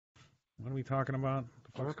What are we talking about?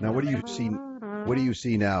 Now, what do you see? What do you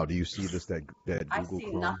see now? Do you see that I Google see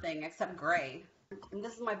Chrome? nothing except gray. And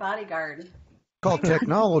this is my bodyguard. Called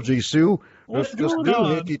technology, Sue. What's This going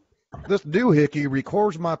on? This doohickey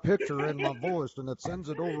records my picture and my voice, and it sends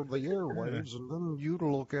it over the airwaves, and then you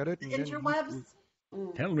look at it. The And then interwebs.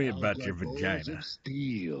 Tell me about your vagina. Of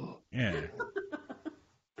steel. Yeah.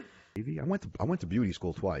 Wavy. I went to beauty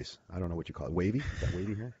school twice. I don't know what you call it. Wavy? Is that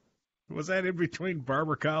wavy hair? Was that in between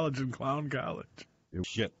Barber College and Clown College?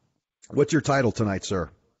 Shit. What's your title tonight, sir?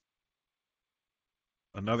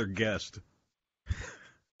 Another guest.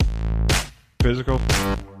 Physical.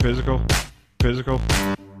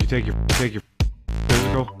 You take your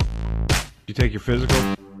physical. You take your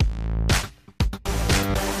physical.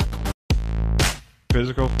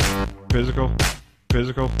 Physical.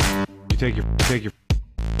 You take your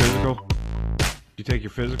physical. You take your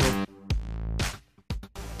physical.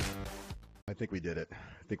 I think we did it. I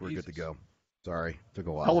think we're good to go. Sorry, took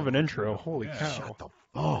a while. Hell of an intro. Holy cow. Shut the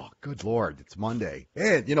Oh, good Lord. It's Monday.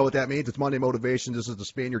 And you know what that means? It's Monday Motivation. This is the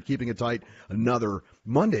Spaniard keeping it tight. Another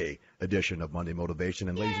Monday edition of Monday Motivation.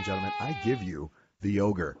 And ladies and gentlemen, I give you the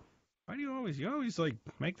Ogre. Why do you always like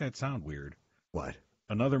make that sound weird? What?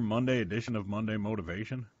 Another Monday edition of Monday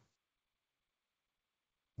Motivation?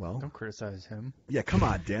 Well, Don't criticize him. yeah, come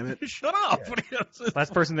on, damn it. Shut up!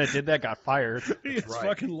 Last person that did that got fired. It's right.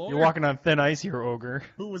 fucking lawyer. You're walking on thin ice here, Ogre.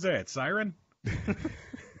 Who was that? Siren?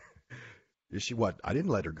 Is she what? I didn't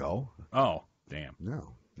let her go. Oh, damn.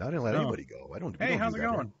 No, I didn't let No. anybody go. I don't. we Hey, don't how's do it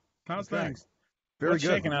that going? here. How's Okay. things? Very What's good.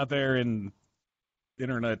 shaking out there in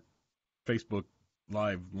internet, Facebook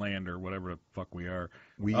live land or whatever the fuck we are?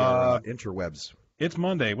 We are interwebs. It's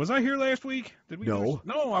Monday. Was I here last week? Did we? No.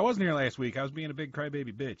 No, I wasn't here last week. I was being a big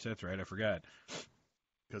crybaby bitch. That's right. I forgot.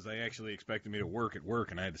 Because they actually expected me to work at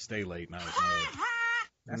work, and I had to stay late, and I was mad.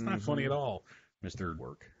 That's not funny at all, Mr.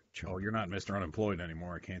 Work. Oh, you're not Mr. Unemployed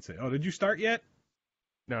anymore. I can't say. Oh, did you start yet?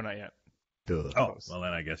 No, not yet. Duh. Oh, well,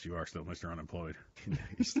 then I guess you are still Mr. Unemployed.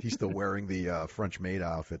 He's still wearing the French maid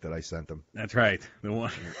outfit that I sent him. That's right. The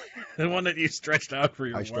one, the one that you stretched out for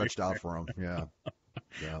your I wife. stretched out for him. Yeah.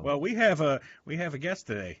 Yeah. Well, we have a guest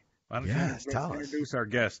today. Why don't Yes, you tell us. introduce our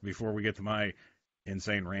guest before we get to my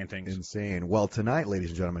insane rantings? Insane. Well, tonight, ladies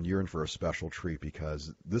and gentlemen, you're in for a special treat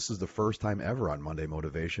because this is the first time ever on Monday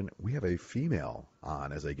Motivation we have a female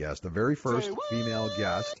on as a guest, the very first female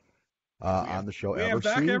guest on the show We ever. have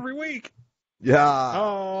Doc Sue? every week. Yeah.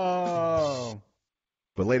 Oh.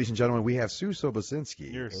 But ladies and gentlemen, we have Sue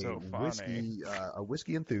Sobocinski, You're so funny. a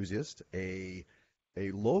whiskey enthusiast, a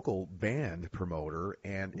local band promoter,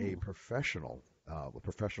 and a professional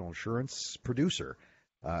insurance producer.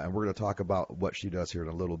 And we're going to talk about what she does here in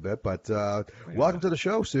a little bit. But welcome to the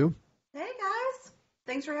show, Sue. Hey guys,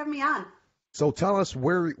 thanks for having me on. So tell us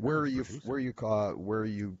where are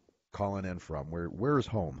you calling in from? Where is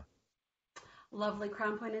home? Lovely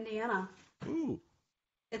Crown Point, Indiana. Ooh.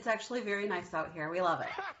 It's actually very nice out here. We love it.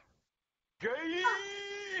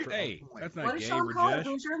 Hey, that's not What does gay, Sean call it? Rajesh.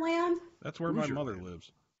 Hoosier land? That's where Hoosier my mother land.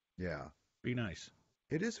 lives. Yeah, Be nice.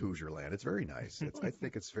 it is Hoosier land. It's very nice. I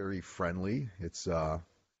think it's very friendly. It's got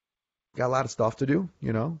a lot of stuff to do,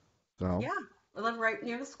 you know. So Yeah. We live right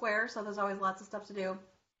near the square, so there's always lots of stuff to do.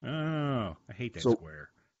 Oh, I hate that So- square.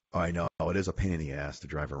 I know it is a pain in the ass to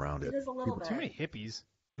drive around It it. is a little Too many bit. hippies.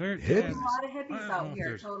 There, Hippies? There's a lot of I hippies don't know out if here,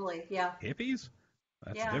 there's totally. Yeah. hippies?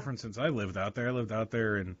 That's Yeah. different since I lived out there. I lived out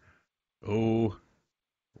there in,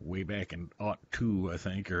 way back in 02, I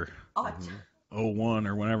think, or Oh, 01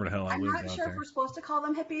 or whenever the hell I I'm lived not out sure there. if we're supposed to call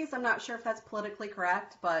them hippies. I'm not sure if that's politically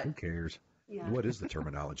correct, but Who cares? yeah. What is the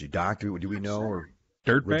terminology, Doc? Do we Not know sure. or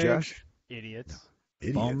Dirtbags? Rajesh? Idiots.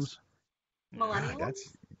 Idiots? Bums? Millennials?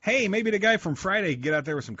 That's Hey, maybe the guy from Friday could get out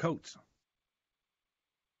there with some coats.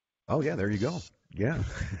 oh yeah, there you go. Yeah,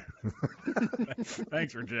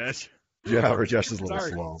 Thanks, Rajesh. yeah. Rajesh is a little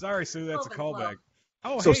Sorry, slow. sorry, Sue. That's a Little bit slow. callback.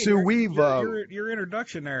 Oh, So, hey, Sue, we've, your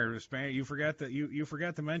introduction there, Span. You forgot that you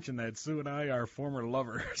forgot to mention that Sue and I are former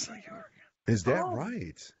lovers. Is that Oh.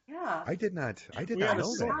 right? Yeah. I did not We know had a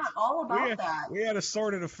that. Not all about that. we had a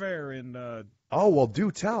sordid affair in Oh well,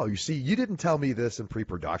 do tell. You see, you didn't tell me this in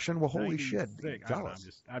pre-production. Well, holy 96. shit! I Tell don't know,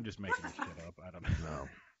 us. I'm just making this shit up. I don't know. No.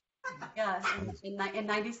 Yeah. In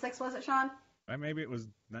 96, was it, Sean? Maybe it was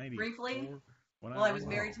 90. Briefly? When Well, I was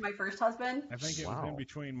married to my first husband. I think it was Wow. in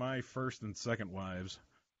between my first and second wives.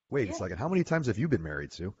 Wait a Yeah. second. How many times have you been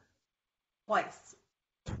married, Sue? Twice.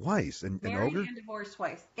 Twice. And Married Ogre? and divorced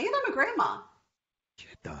twice. And I'm a grandma.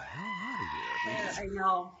 Get the hell out of here! I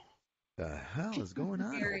know. The hell is going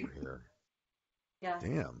on Very. over here? Yeah.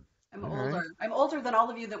 Damn. I'm All older. right. I'm older than all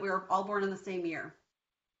of you that we were all born in the same year.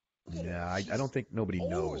 Yeah, I don't think nobody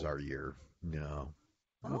knows our year. No.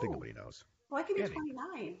 I don't think Oh. nobody knows. Well, I can be Getting.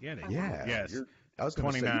 29. Getting. Yeah. Yes. I was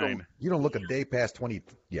going to say 29. you don't look a day past 20.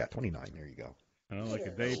 Yeah, 29. There you go. Like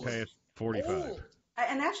a day past 45.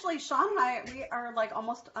 And actually, Sean and I, we are like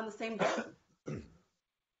almost on the same day.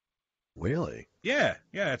 Really? Yeah,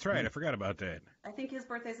 that's right. I forgot about that. I think his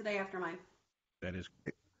birthday's the day after mine. That is.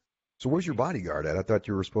 So where's your bodyguard at? I thought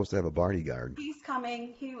you were supposed to have a bodyguard. He's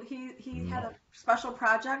coming. He had a special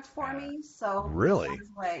project for me, so Really? he's on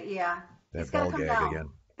his way. Yeah. That He's gotta ball come gag down. again.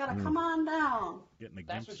 Gotta come on down. Getting the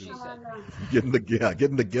That's gimp what suit. she Come on down.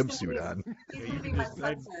 Getting the gimp suit on. He's Yeah, gonna you be can my just-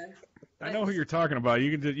 censor. I know who you're talking about.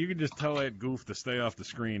 You can just tell that goof to stay off the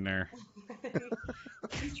screen there.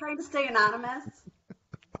 He's trying to stay anonymous.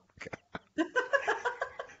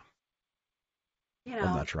 You know,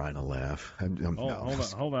 I'm not trying to laugh. Hold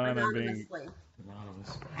on. I'm being. anonymously. I'm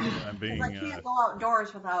 'Cause being. I can't go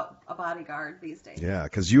outdoors without a bodyguard these days. Yeah,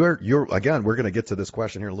 because you're again. We're going to get to this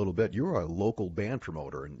question here in a little bit. You're a local band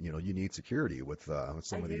promoter, and you need security with some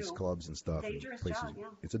I of these do. clubs and stuff. and Dangerous places. job, yeah.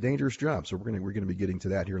 It's a dangerous job, so we're going to be getting to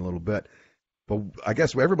that here in a little bit. But I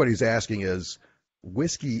guess what everybody's asking is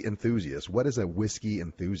whiskey enthusiast. What is a whiskey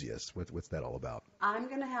enthusiast? What's that all about? I'm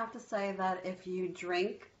gonna have to say that if you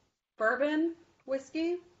drink bourbon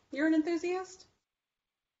whiskey, you're an enthusiast.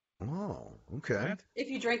 Oh, okay. What? If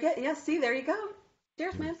you drink it, yes. See, there you go.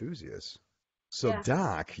 Cheers, An man. enthusiast. So Yeah.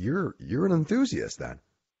 Doc, you're an enthusiast then.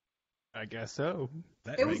 I guess so.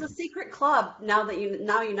 That It was a makes- secret club. Now you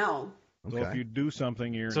know. So if Okay. you do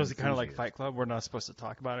something, you're. So an is it kind of like enthusiast. Fight Club? We're not supposed to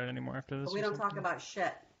talk about it anymore after this? But we or don't talk something? about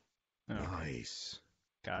shit. Oh, Nice.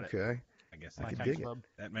 got it. Okay. I guess I My can kind of dig it. club.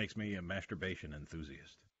 that makes me a masturbation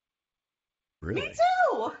enthusiast. Really? Me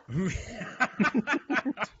too.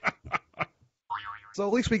 So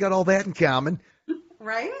at least we got all that in common.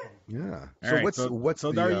 Right? Yeah. All So right, what's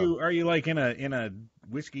so the, are you like in a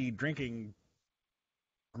whiskey drinking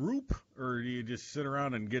group, or do you just sit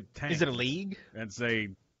around and get tanked Is it a league? and say,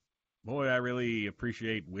 "Boy, I really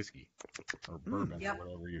appreciate whiskey or bourbon Yep. or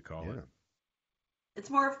whatever you call Yeah. it." It's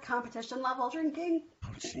more of competition level drinking.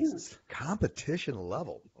 Oh Jesus! competition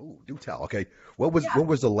level? Oh, do tell. Okay. What was Yeah. what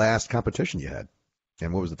was the last competition you had,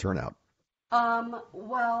 and what was the turnout?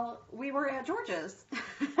 Well, we were at George's.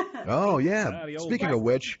 Oh Ah, yeah. the old- Speaking Yes. of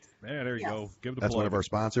which, Yeah, there you Yes. go. Give the that's one plug. of our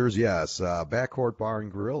sponsors. Yes, Backcourt Bar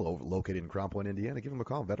and Grill, located in Crown Point, Indiana. Give them a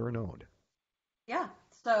call. Veteran owned. Yeah.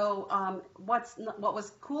 So what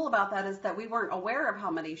was cool about that is that we weren't aware of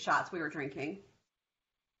how many shots we were drinking.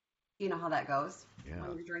 You know how that goes Yeah.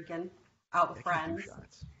 when you're drinking out with I can't do friends.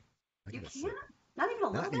 shots. I You get can't? sick. Not even a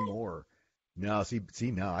Not little bit? anymore. No, see,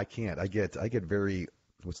 no, I can't. I get very,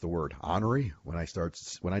 what's the word? Ornery when I start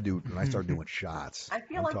doing shots. I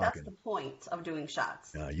feel I'm like talking, that's the point of doing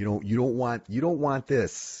shots. you don't want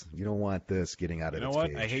this. You don't want this getting out You of know its what?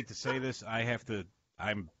 cage. I hate to say this.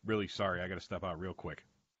 I'm really sorry. I got to step out real quick.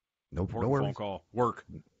 No Important worries. phone call. Work.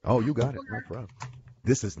 Oh, you got it. No problem.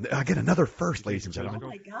 I get another first, ladies and Oh gentlemen.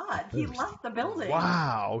 my God. He left the building.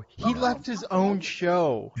 Wow. He left his own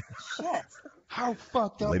show. Shit. How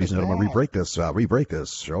fucked up Ladies is and gentlemen, that? we break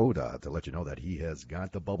this show to let you know that he has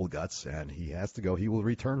got the bubble guts and he has to go. He will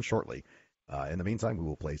return shortly. In the meantime, we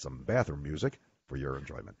will play some bathroom music for your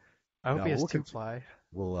enjoyment. I hope No, he has we'll two cont- fly.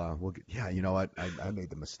 We'll get, yeah, you know what? I made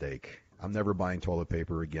the mistake. I'm never buying toilet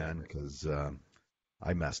paper again because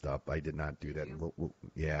I messed up. I did not do that.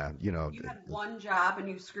 Yeah, You had one job and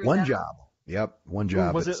you screwed one that job. up. Yep, one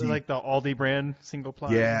job. Was but it see- like the Aldi brand single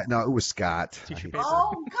ply? Yeah, no, it was Scott. Tissue I- paper.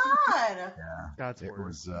 Oh, God. God's It word.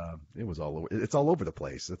 was all over. It's all over the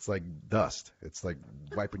place. It's like dust. It's like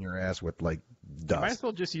wiping your ass with like You might dust. as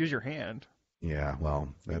well just use your hand. Yeah, well,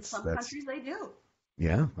 In some that's countries, they do.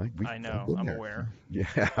 yeah. I know. I've been I'm there. aware.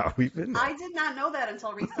 Yeah, we've been there. I did not know that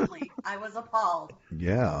until recently. I was appalled.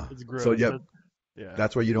 Yeah. It's gross. So yeah, Yeah.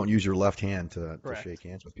 that's why you don't use your left hand to Correct. shake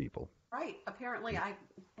hands with people. Right. Apparently, did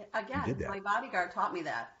again, that. my bodyguard taught me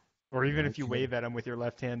that. Or even if you Okay. wave at them with your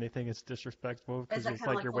left hand, they think it's disrespectful because that it's kinda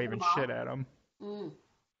like like you're flipping waving them off? shit at them.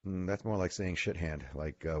 Mm. That's more like saying shit hand,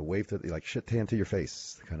 like wave to like shit hand to your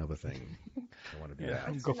face, kind of a thing. I want to do Yeah.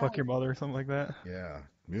 that. Go fuck your mother or something like that. Yeah.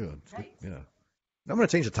 Right. Yeah. I'm going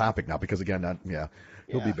to change the topic now because again,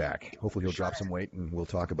 he'll be Yeah. back. Hopefully, he'll drop some weight and we'll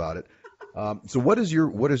talk about it. So, what is your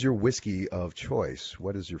whiskey of choice?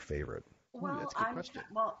 What is your favorite? Well, that's a good question.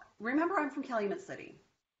 remember I'm from Calumet City.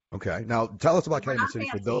 Okay, now tell us about We're Calumet not City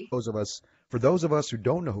fancy. for those of us who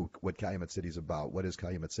don't know what Calumet City is about. What is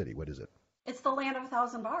Calumet City? What is it? It's the land of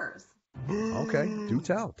 1,000 bars. Okay, do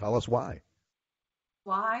tell. Tell us why.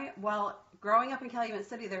 Why? Well, growing up in Calumet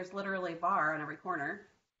City, there's literally a bar on every corner,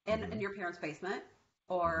 in your parents' basement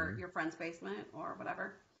or your friend's basement or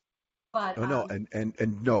whatever. But Oh no, and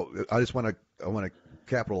no, I want to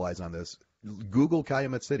capitalize on this. Google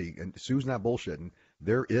Calumet City, and Sue's not bullshitting.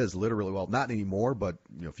 There is literally, well, not anymore, but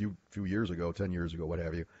a few years ago, 10 years ago, what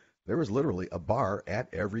have you, there was literally a bar at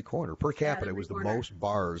every corner. Per capita, it was the most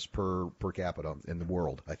bars per capita in the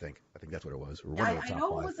world, I think. I think that's what it was. Or one of the top I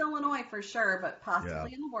know five. it was Illinois for sure, but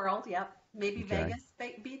possibly in the world. Yep. Maybe Okay. Vegas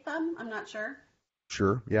beat them. I'm not sure.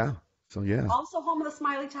 Sure, yeah. So, yeah. Also home of the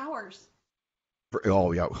Smiley Towers.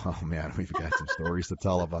 Oh, yeah. Oh, man, we've got some stories to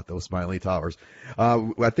tell about those Smiley Towers.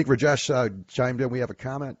 I think Rajesh chimed in. We have a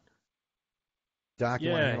comment. Doc, you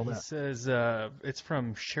want to Yeah, handle he that? says it's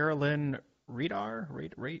from Sherilyn Reedar.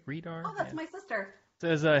 Reedar. Oh, that's my sister.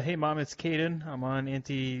 Says, hey mom, it's Caden. I'm on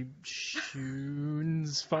Auntie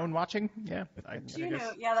Shune's phone watching. Yeah, I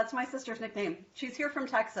guess. Yeah, that's my sister's nickname. She's here from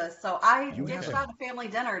Texas, so I You ditched have out a family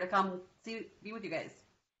dinner to come be with you guys.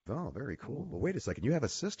 Oh, very cool. Well, wait a second. You have a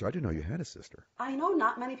sister. I didn't know you had a sister. I know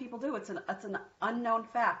not many people do. It's an unknown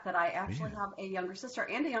fact that I actually have a younger sister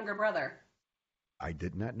and a younger brother. I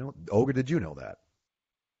did not know. Ogre, did you know that?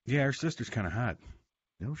 Yeah, her sister's kind of hot.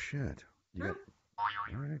 No shit. You True. all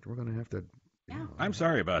right, we're going to have to. Yeah. I'm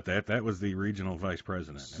sorry about that. That was the regional vice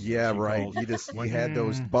president. Yeah, She right. called- You had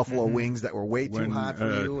those buffalo wings that were way too When, hot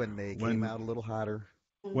for you, and they when- came out a little hotter.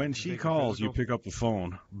 When she Take your calls, you physical. pick up the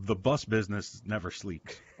phone. The bus business never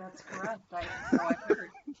sleeps. That's correct. So I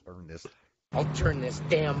heard. Turn this. I'll turn this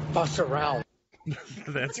damn bus around.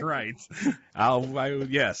 That's right.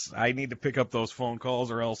 Yes, I need to pick up those phone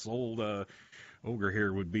calls, or else old Ogre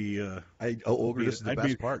here would be. Ogre, this is the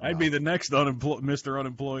best part. I'd now. be the next Mr.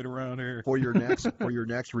 Unemployed around here. For your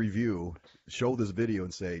next review, show this video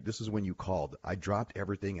and say, this is when you called. I dropped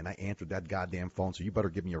everything and I answered that goddamn phone, so you better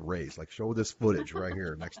give me a raise. Like, show this footage right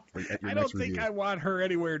here at your I next don't think review. I want her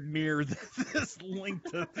anywhere near this link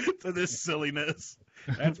to this silliness.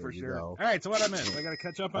 That's for There you sure. go. All right, so what I missed? I got to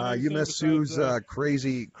catch up on You anything missed besides, Sue's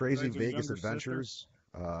crazy besides her Vegas younger adventures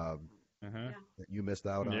uh-huh. that you missed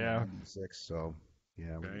out on Yeah. 96. So,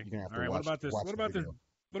 yeah, Okay. you're going to have All to right, watch, what about this? watch What the about this? video.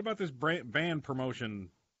 What about this band promotion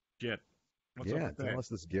shit? What's up Yeah, with tell that? us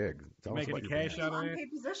this gig. Tell us making about a your cash band. out of it?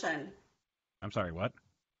 Unpaid position. I'm sorry, what?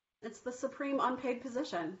 It's the supreme unpaid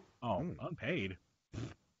position. Oh, unpaid.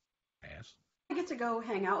 Pass. I get to go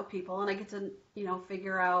hang out with people, and I get to,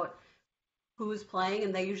 figure out who's playing,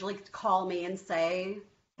 and they usually call me and say,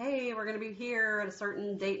 hey, we're going to be here at a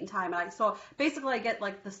certain date and time. And so basically I get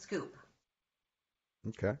like the scoop.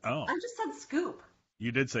 Okay. Oh, I just said scoop.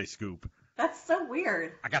 you did say scoop. That's so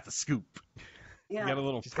weird. I got the scoop. Yeah, You got a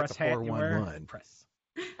little She's got press the hat you wear? 411. Press.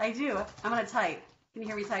 I do. I'm going to type. Can you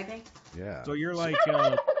hear me typing? Yeah. So you're like,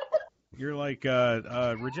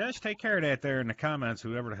 Rajesh, take care of that there in the comments,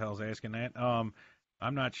 whoever the hell's asking that.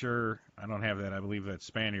 I'm not sure. I don't have that. I believe that's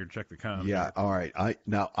Spaniard. Check the comments. Yeah, all right.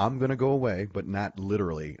 Now I'm gonna go away, but not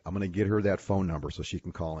literally. I'm gonna get her that phone number so she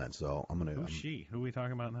can call in. So I'm gonna. Who's she? Who are we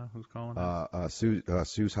talking about now? Who's calling?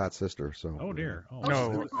 Sue's hot sister. So. Oh dear. Oh,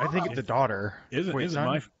 No, I think it's a daughter. Isn't Wait,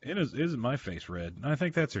 son? my face red? I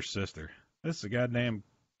think that's her sister. This is a goddamn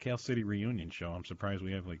Cal City reunion show. I'm surprised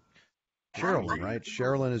we have like Sherilyn, right?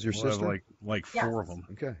 Sherilyn is your we'll have sister. like Yes. four of them.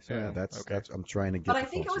 Okay, so yeah, that's okay. I'm trying to get. But I the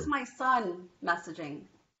think it folks was my son messaging.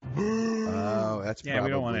 Oh, that's Yeah, we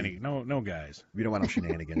don't want probably- any no guys. We don't want no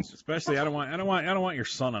shenanigans. Especially I don't want your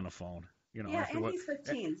son on the phone. You know, Yeah, after and what he's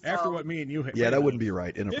 15. So. after what me and you had. Yeah, that wouldn't be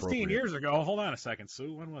right. 15 Inappropriate. years ago. Hold on a second,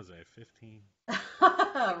 Sue. When was that? 15.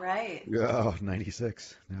 Right. Oh,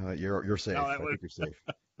 96. No, you're safe. No, I that think you're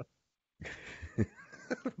safe.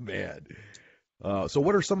 Man. So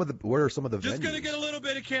what are some of the venues? Just gonna get a little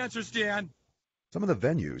bit of cancer, Stan. Some of the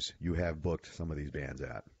venues you have booked some of these bands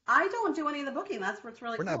at. I don't do any of the booking. That's what's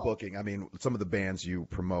really We're cool. not booking. I mean, some of the bands you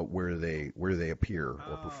promote where they appear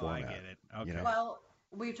or perform I at. get it. Okay. You know? Well,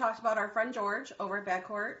 we talked about our friend George over at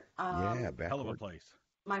Backcourt. Yeah, Hell of a backward. place.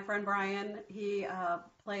 My friend Brian, he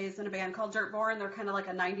plays in a band called Dirtborn. They're kind of like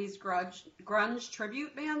a 90s grunge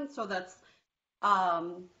tribute band. So that's,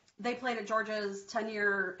 they played at George's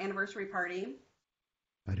 10-year anniversary party.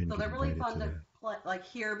 I didn't So get they're really invited fun to play, like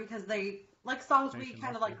hear because they like songs we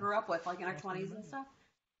kind of like grew up with, like in our 20s and stuff.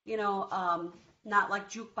 You know, not like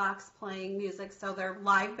jukebox playing music. So they're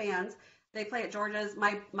live bands. They play at George's.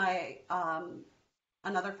 My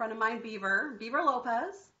another friend of mine, Beaver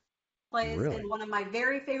Lopez, plays Really? in one of my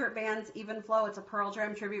very favorite bands, Even Flow. It's a Pearl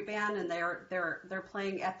Jam tribute band, and they're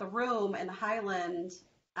playing at the Room in Highland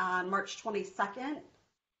on March 22nd.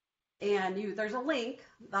 And there's a link.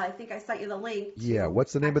 I think I sent you the link. Yeah,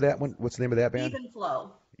 what's the name of that one? What's the name of that band? Even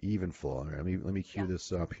Flow. Even Flow. All right, let me cue Yeah.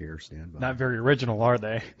 this up here. Stand by. Not very original, are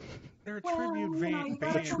they? They're a Well, tribute you know, band. you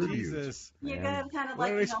gotta tribute. Jesus. You Yeah. gotta kind of What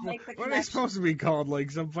like, are they, make the what are they connection. supposed to be called? Like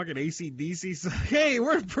some fucking AC/DC? Hey,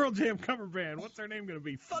 we're a Pearl Jam cover band. What's our name going to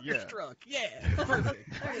be? Thunderstruck. Yeah.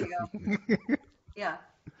 Perfect. There you go. Yeah.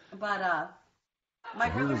 But my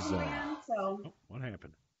brother's in Here's, band, so Oh, what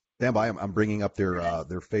happened? Stand by. I'm bringing up their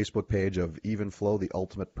Facebook page of Even Flow, the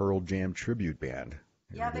Ultimate Pearl Jam Tribute Band.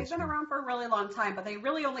 Here yeah, it they've is been here. around for a really long time, but they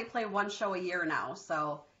really only play one show a year now.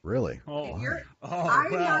 So Really? Oh, if you're, oh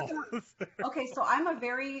I'm well. not okay, so I'm a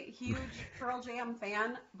very huge Pearl Jam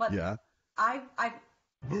fan, but Yeah. I've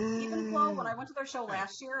Even Flow, when I went to their show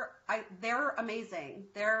last year, they're amazing.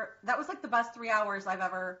 That was like the best 3 hours I've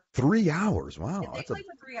ever. 3 hours. Wow. They That's played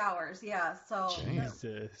for 3 hours, yeah. So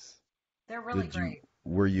Jesus. they're really Did you- great.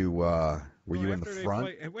 Were you Well, in the after they front?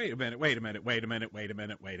 play- wait a minute. Wait a minute. Wait a minute. Wait a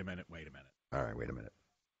minute. Wait a minute. Wait a minute. All right, wait a minute.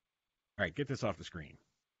 All right, get this off the screen.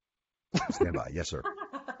 Stand by. Yes, sir.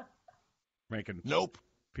 Making Nope.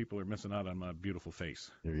 people are missing out on my beautiful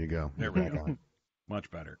face. There you go. There we go. Much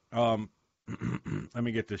better. Let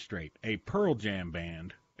me get this straight. A Pearl Jam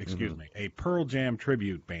band, excuse me, a Pearl Jam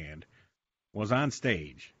tribute band was on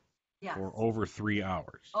stage Yes. for over 3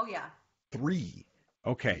 hours. Oh yeah. 3.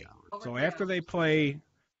 Okay. Over So 3 after hours. they play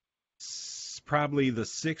probably the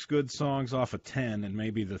 6 good songs off of 10 and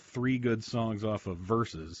maybe the 3 good songs off of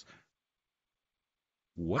Verses,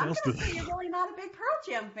 what I'm else gonna do say they you're really not a big Pearl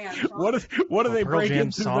Jam fan. Sean. what do they Pearl break Jam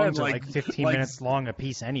into songs then? are like 15 minutes long a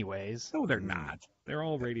piece anyways. No, they're not. They're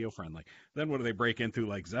all radio friendly. Then what do they break into,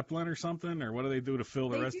 like Zeppelin or something? Or what do they do to fill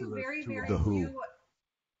the They rest do of the very, two very The Who. few.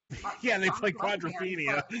 Yeah, they songs play like bands,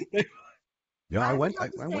 Quadrophenia. but Yeah, I would went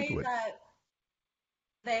have to to say it. that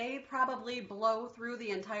they probably blow through the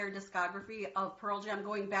entire discography of Pearl Jam,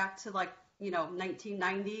 going back to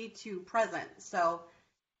 1990 to present. So,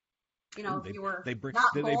 Ooh, if you were they bring-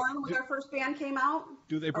 not do they- born when their first band came out,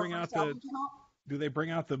 Do they or bring out first the album came out, Do they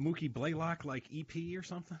bring out the Mookie Blaylock like EP or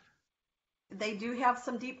something? they do have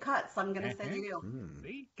some deep cuts. I'm gonna say they do. Hmm.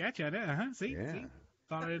 See, gotcha there, huh? See, Yeah. see,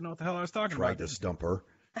 thought I didn't know what the hell I was talking Tried about. to stump her.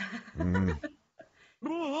 Mm.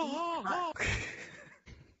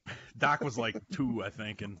 Doc was like 2, I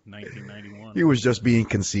think, in 1991. He was just being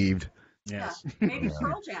conceived. Yes, Yeah, maybe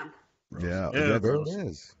Pearl Jam. Yeah, Yeah, there gross. it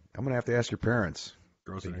is. I'm gonna have to ask your parents.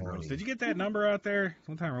 gross and Big gross. horny. Did you get that number out there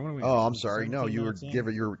sometime? Or what are we? Oh, I'm sorry. No, 17 you were minutes in?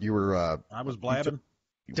 giving you were I was blabbing.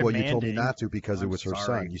 well, you told me Demanding. not to because it I'm was her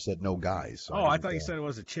sorry. son. You said no guys. So Oh, I didn't, thought you said it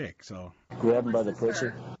was a chick. So Grab him by the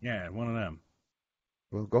Sister. pussy. yeah, one of them.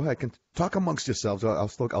 Well, go ahead. Talk amongst yourselves. I'll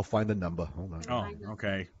find the number. Hold on. Oh,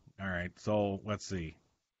 okay, all right. So let's see.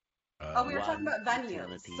 Oh, we were talking about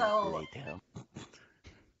venues. So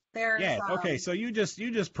there's Yeah. Okay. So you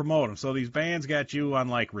just promote them. So these bands got you on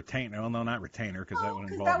like retainer. Well, no, not retainer because that would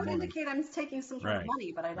because involve that would money. indicate I'm taking some sort Right. of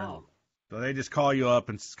money, but I don't. So they just call you up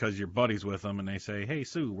and because you're buddies with them, and they say, "Hey,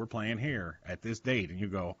 Sue, we're playing here at this date," and you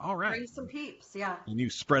go, "All right," Bring some peeps, yeah. and you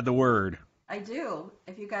spread the word. I do.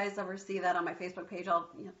 If you guys ever see that on my Facebook page,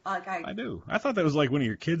 I do. I thought that was like one of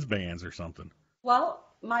your kids' bands or something. Well,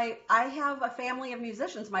 I have a family of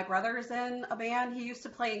musicians. My brother is in a band. He used to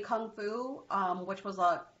play in Kung Fu, which was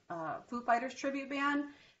a Foo Fighters tribute band.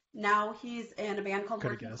 Now he's in a band called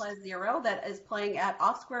Coulda Working guessed. Class Zero that is playing at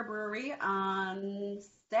Off Square Brewery on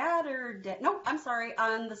Saturday. No, I'm sorry,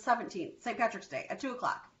 on the 17th, St. Patrick's Day at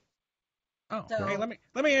 2:00. Oh, So- hey, let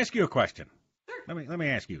me ask you a question. Sure. Let me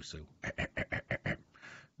ask you, Sue.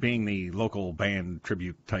 Being the local band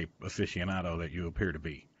tribute type aficionado that you appear to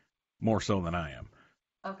be, more so than I am.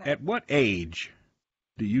 Okay. At what age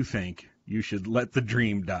do you think you should let the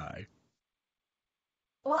dream die?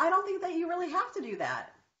 Well, I don't think that you really have to do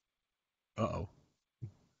that Uh-oh.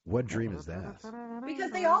 What dream is that?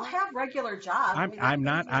 because they all have regular jobs. I mean, I'm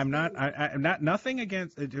not nothing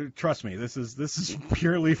against. Trust me, this is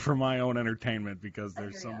purely for my own entertainment because I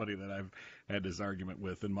there's hear ya. somebody that I've had this argument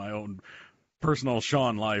with in my own personal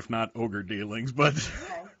Sean life, not ogre dealings. But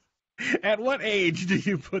Okay. at what age do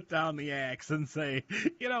you put down the axe and say,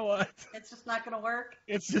 you know what, It's just not going to work.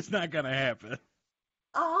 it's just not going to happen?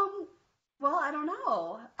 Well, I don't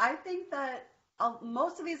know. I think that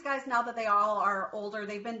most of these guys, now that they all are older,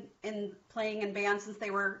 they've been playing in bands since they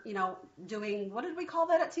were, doing, what did we call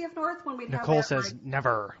that at TF North when we'd have Nicole that, says like,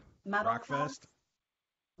 never. metal Rockfest? fest?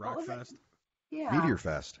 What was it? Rockfest? Yeah. Meteor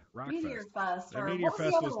Fest. Meteor Rockfest. Fest. The Or Meteor what was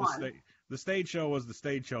Fest the other was one? the stage show was the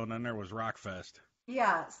stage show, and then there was Rockfest.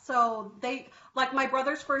 Yeah, so they, like my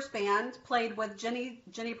brother's first band played with Jenny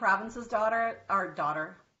Province's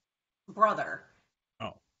brother.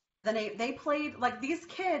 Oh. Then they played, like these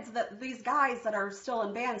guys that are still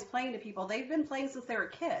in bands playing to people, they've been playing since they were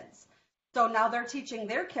kids. So now they're teaching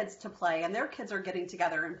their kids to play, and their kids are getting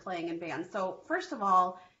together and playing in bands. So first of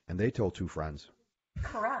all, And they told 2 friends.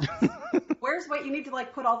 Correct. Wait, you need to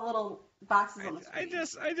like put all the little boxes on the screen.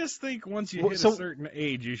 I just think once you hit a certain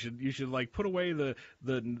age, you should like put away the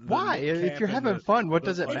Why? If you're having fun, what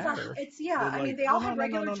does it It's matter? I mean, they all have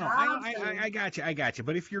regular jobs. I got you.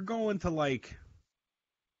 But if you're going to like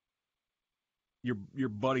your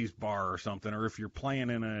buddy's bar or something, or if you're playing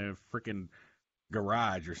in a freaking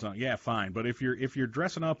garage or something, yeah, fine. But if you're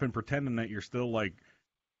dressing up and pretending that you're still like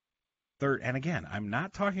third, and again, I'm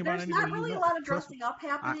not talking about There's anybody. not really a lot of dressing up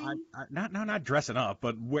happening. Not dressing up,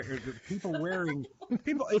 but people wearing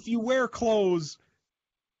if you wear clothes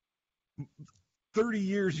 30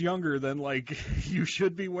 years younger than like you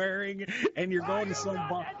should be wearing, and you're going to some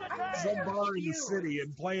bar in the city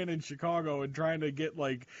and playing in Chicago and trying to get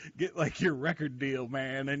your record deal,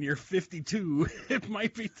 man, and you're 52, it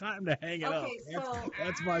might be time to hang it up.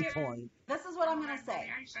 That's my point. This is what I'm gonna say.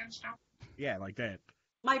 Yeah, like that.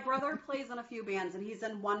 My brother plays in a few bands, and he's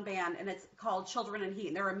in one band, and it's called Children in Heat,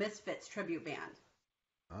 and they're a Misfits tribute band.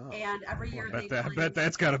 Oh. And every year I bet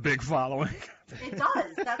that's got a big following. It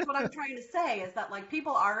does. That's what I'm trying to say, is that like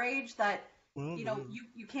people our age that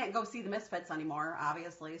you can't go see the Misfits anymore,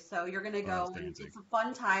 obviously. So you're gonna go, and it's a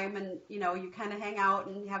fun time, and you kind of hang out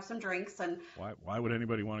and have some drinks. And why would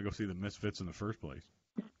anybody want to go see the Misfits in the first place?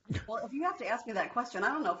 Well, if you have to ask me that question, I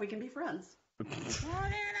don't know if we can be friends.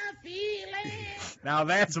 Now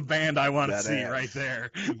that's a band I want to see right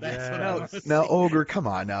there. Now, Ogre, come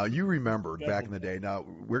on. Now you remembered back in the day. Now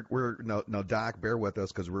we're Doc, bear with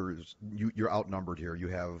us because you're outnumbered here. You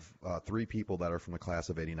have 3 people that are from the class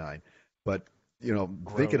of '89, but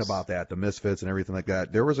thinking about that, the Misfits and everything like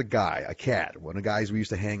that. There was a guy, a cat, one of the guys we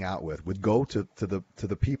used to hang out with, would go to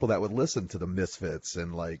the people that would listen to the Misfits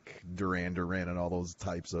and like Duran Duran and all those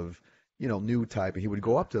types of new type, and he would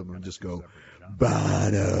go up to them and just go,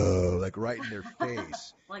 Bono, like right in their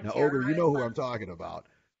face. Like now, Ogre, you know who I'm talking about.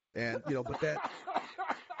 And, but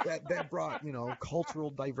that brought,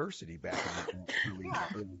 cultural diversity back in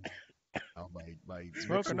the by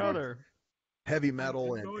Smoke another. Heavy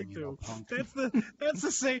metal and punk. That's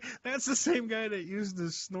the same guy that used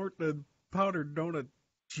to snort the powdered donut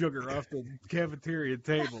sugar off the cafeteria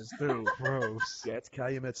tables too. Gross. Yeah, it's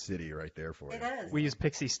Calumet City right there for you. It is. We used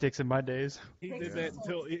pixie sticks in my days. He did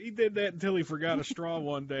that until he forgot a straw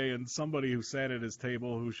one day, and somebody who sat at his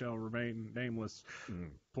table, who shall remain nameless,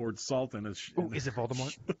 poured salt in his. Is it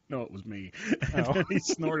Voldemort? No, it was me. And then he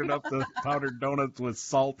snorted up the powdered donuts with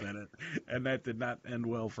salt in it, and that did not end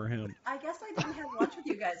well for him. I guess I didn't have lunch with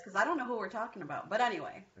you guys because I don't know who we're talking about. But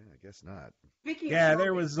anyway. I guess not. Speaking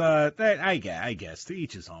there was that. I guess to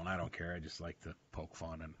each his own. I don't care. I just like to poke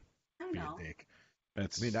fun and be a dick.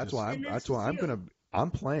 That's why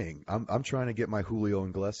I'm playing. I'm trying to get my Julio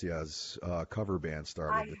Iglesias cover band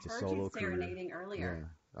started. It's a solo career. Serenading earlier.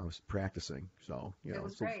 Yeah, I was practicing. So it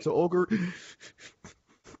was great. So Ogre,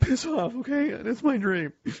 piss off, okay? That's my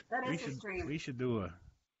dream. That is his dream. We should do a.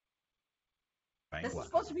 This is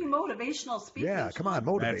supposed to be motivational speaking. Yeah, come on,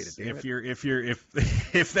 motivate it.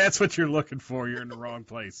 If that's what you're looking for, you're in the wrong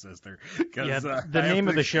place, sister. Yeah, the name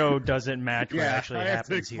of the show doesn't match what actually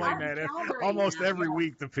happens here. I have to explain that almost every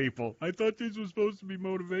week to people. I thought this was supposed to be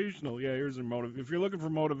motivational. Yeah, here's a motive. If you're looking for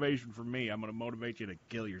motivation from me, I'm going to motivate you to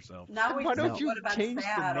kill yourself. Now we Why don't you go to bed change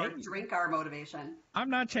sad the or name? drink our motivation. I'm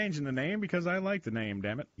not changing the name because I like the name.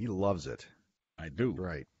 Damn it, He loves it. I do.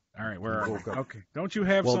 Right. All right, where are we? Okay. Don't you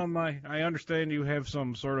have some? I understand you have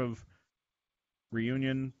some sort of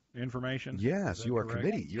reunion information. Yes, you are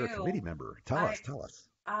committee. You're a committee member. Tell us.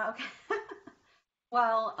 Okay.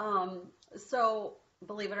 Well, so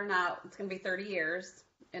believe it or not, it's going to be 30 years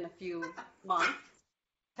in a few months,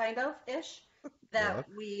 kind of ish, that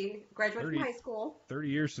we graduated from high school. 30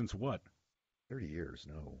 years since what? 30 years.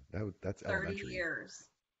 No, that's 30 elementary. years.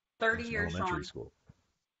 30 years, elementary Sean. school.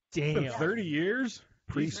 Damn. 30 years?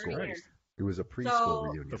 Preschool. 30 years. It was a preschool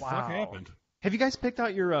reunion. The fuck happened? Have you guys picked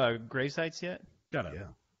out your grave sites yet? Shut up. Yeah,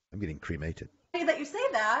 I'm getting cremated. Funny that you say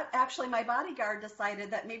that. Actually, my bodyguard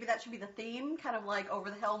decided that maybe that should be the theme, kind of like Over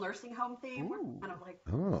the Hill nursing home theme. Ooh. Kind of like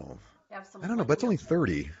have some. I don't know, but it's only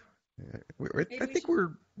 30. I think we're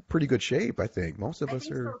pretty good shape. I think most of I us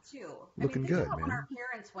think are so too. looking think good, about when man. our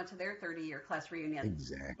parents went to their 30-year class reunion.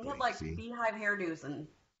 Exactly. They had like See? beehive hairdos and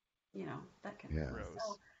that kind of Yeah.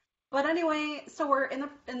 stuff. But anyway, so we're in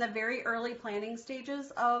the very early planning stages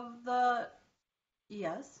of the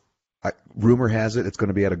Rumor has it it's going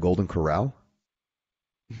to be at a Golden Corral.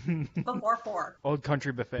 before 4. Old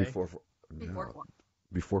Country Buffet. Before 4.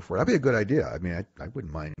 Before 4. That'd be a good idea. I mean, I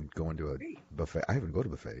wouldn't mind going to a buffet. I haven't go to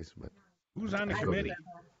buffets, but Who's on the committee?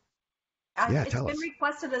 It's tell been us.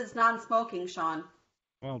 requested as non-smoking, Sean.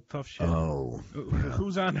 Well, tough shit. Oh,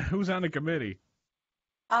 Who's on the committee?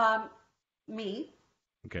 Me.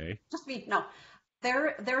 Okay. Just me. No.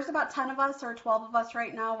 There's about 10 of us or 12 of us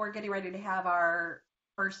right now. We're getting ready to have our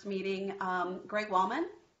first meeting. Greg Wallman,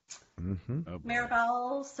 Mm-hmm. Oh, boy.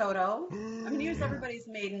 Maribel Soto. I'm going to use everybody's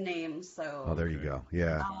maiden names. So. Oh, there you go.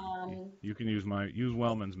 Yeah. You can use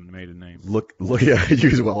Wellman's maiden name. Look. Yeah.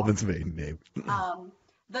 Use Wellman's maiden name.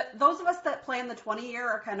 Those of us that play in the 20 year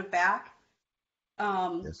are kind of back.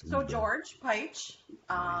 Yes, So we do. George Peich,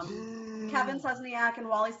 Kevin Sesniak and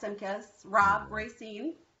Wally Simkus, Rob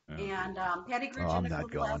Racine, and Patty Grugin, I'm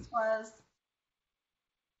not going.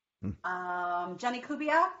 Jenny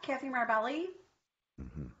Kubiak, Kathy Marbelli,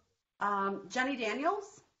 Mm-hmm. Jenny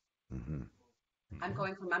Daniels. Mm-hmm. I'm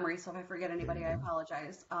going from memory, so if I forget anybody, I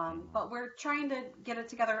apologize. But we're trying to get it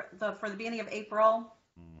together for the beginning of April,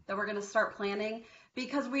 that we're going to start planning,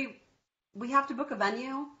 because we have to book a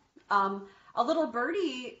venue. A little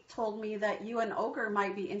birdie told me that you and Ogre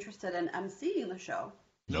might be interested in emceeing the show.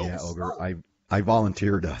 Yeah, Ogre. I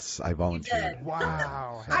volunteered us. I volunteered. You did.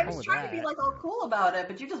 Wow. I was trying to be like all cool about it,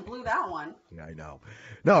 but you just blew that one. Yeah, I know.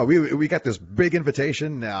 No, we got this big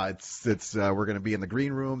invitation. It's we're going to be in the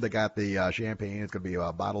green room. They got the champagne. It's going to be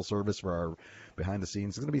a bottle service for our behind the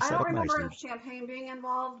scenes. It's going to be I set don't up remember nicely. champagne being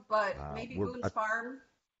involved, but maybe Boone's Farm.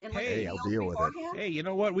 In like Hey, a I'll field deal with it. beforehand. Hey, you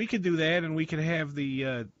know what? We could do that, and we could have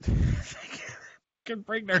the. Can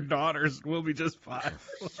bring their daughters. We'll be just fine.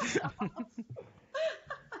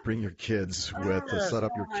 Bring your kids set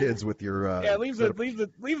up your kids with your. Yeah, leave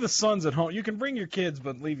the sons at home. You can bring your kids,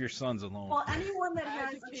 but leave your sons alone. Well, anyone that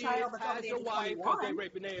has a child that's over the age of 21.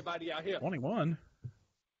 raping everybody out here. 21.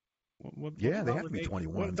 Yeah, they have to be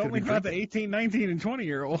 21. It's Don't gonna be leave out the tricky. 18, 19, and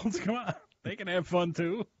 20-year-olds. Come on, they can have fun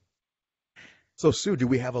too. So, Sue, do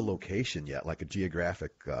we have a location yet, like a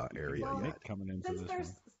geographic area Well, yet? Coming into Since this there's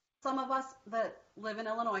one. some of us that live in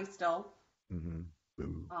Illinois still,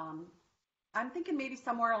 Mm-hmm. I'm thinking maybe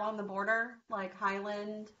somewhere along the border, like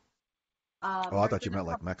Highland. Oh, I thought you meant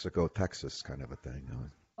like Mexico, Texas, kind of a thing.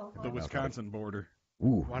 The Wisconsin border.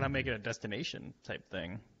 Ooh. Why not make it a destination type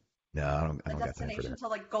thing? No, I don't a got time for destination that. to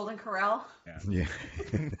like Golden Corral. Yeah.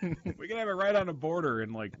 We can have it right on the border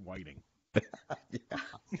in like Whiting.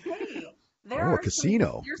 Hey, there Oh, a are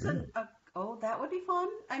casino. Oh, that would be fun.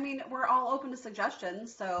 I mean, we're all open to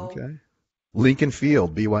suggestions, so. Okay. Lincoln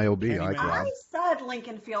Field, BYOB. I like Kenny Rob. I said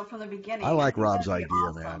Lincoln Field from the beginning. I like think Rob's that'd be idea,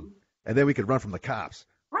 awesome. man. And then we could run from the cops.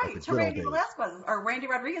 Right, Like the to good old Randy days. Velasquez or Randy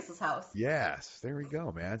Rodriguez's house. Yes, there we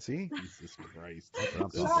go, man. See? Jesus Christ. That's what I'm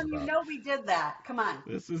Sean, talking you about. know we did that. Come on.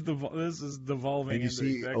 This is devolving. And you into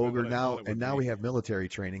see, exactly Ogre, what I now, thought it would and now be. we have military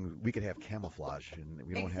training. We could have camouflage, and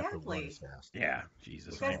we don't have to run Exactly. as fast. Yeah,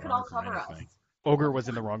 Jesus. You guys I could don't all run from cover us. anything. Ogre was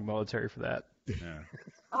in the wrong military for that. Yeah.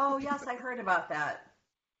 Oh, yes, I heard about that.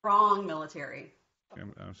 Wrong military.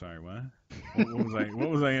 I'm sorry, what? What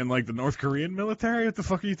was I in, like the North Korean military? What the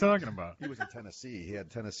fuck are you talking about? He was in Tennessee. He had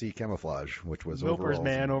Tennessee camouflage, which was Milper's overalls.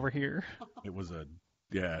 man over here. It was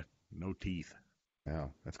no teeth. Yeah,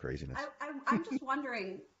 that's craziness. I'm just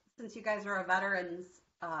wondering, since you guys are a veterans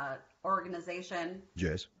organization,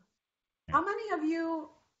 Jace? how many of you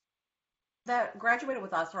that graduated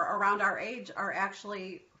with us or around our age are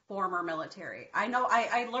actually former military? I know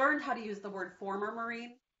I learned how to use the word former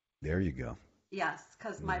Marine. There you go. Yes,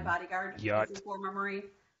 because my bodyguard Yacht. is a former Marine.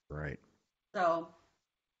 Right. So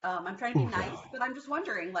I'm trying to be nice, but I'm just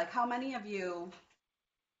wondering, like, how many of you,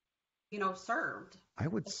 served? I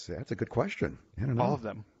would say that's a good question. I don't know. All of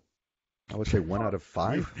them. I would say 1 out of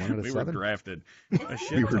 5, 1 out of We 7. were drafted. A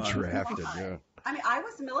shit We were ton. drafted, yeah. I mean, I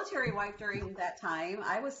was a military wife during that time.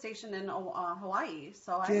 I was stationed in Hawaii,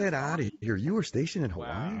 so I Get was out of here. You were stationed in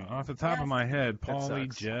Hawaii? Off the top of my head, Paulie,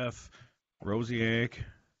 sucks. Jeff, Rosiak,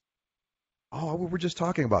 Oh, we were just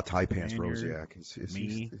talking about tie pants, Spaniard, Rosiak.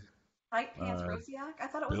 me. tight pants Rosiak. I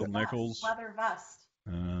thought it was Bill a vest, Nichols. leather vest.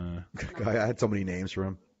 I had so many names for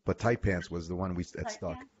him, but tight pants was the one that Tight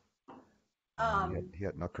stuck. pants. He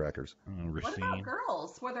had nutcrackers. What about Racine.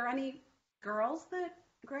 girls? Were there any girls that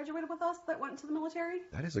graduated with us that went to the military?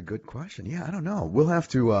 That is a good question. Yeah, I don't know. We'll have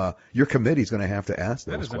to. Your committee's going to have to ask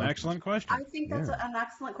those That is an questions. excellent question. I think that's an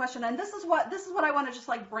excellent question, and this is what I want to just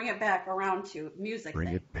like bring it back around to music. Bring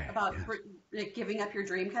thing, it back, about yes. like, giving up your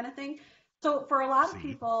dream kind of thing. So for a lot of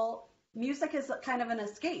people, music is kind of an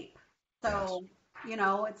escape. So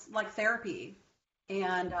it's like therapy,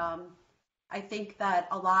 and I think that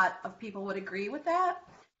a lot of people would agree with that.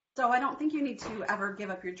 So I don't think you need to ever give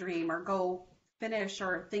up your dream or go finish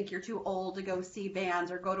or think you're too old to go see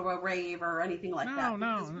bands or go to a rave or anything like that.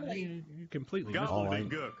 No, Because really, you completely All I-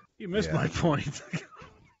 you missed my point.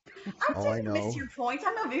 I All I didn't know- miss your point.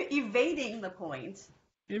 I'm evading the point.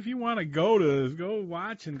 If you want to go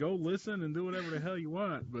watch and go listen and do whatever the hell you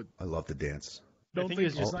want, but I love to dance. I think he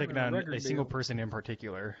was just signing picking on record a single deal. person in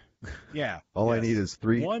particular. Yeah. All I need is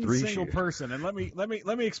one three single person. And let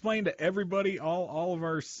me explain to everybody, all of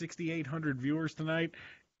our 6,800 viewers tonight.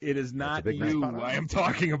 It is not big you night. I am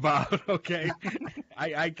talking about. Okay.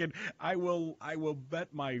 I will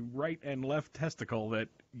bet my right and left testicle that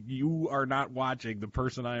you are not watching the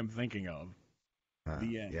person I am thinking of.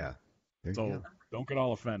 The end. Yeah. There you So go. don't get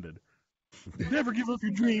all offended. Never give up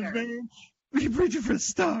your dreams, man. You're reaching for the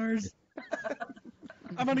stars.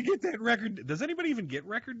 I'm gonna get that record. Does anybody even get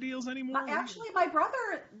record deals anymore? Actually, my brother,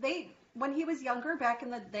 when he was younger, back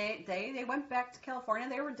in the day, they went back to California.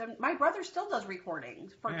 They were done. My brother still does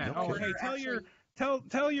recordings for Yeah. people Oh, that hey,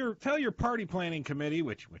 are tell your party planning committee,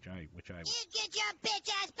 which I. You get your bitch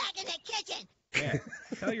ass back in the kitchen. Yeah.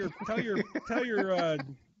 Tell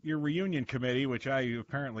your reunion committee, which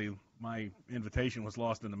apparently my invitation was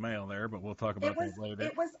lost in the mail there, but we'll talk about that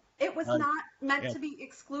later. It was not meant to be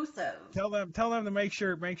exclusive. Tell them to make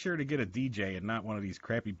sure to get a DJ and not one of these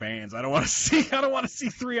crappy bands. I don't want to see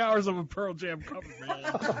 3 hours of a Pearl Jam cover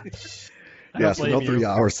band. Yeah, so no 3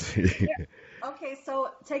 hours. Okay, so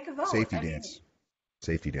take a vote. Safety dance.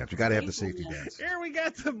 Safety dance. We got to have the safety dance. Here we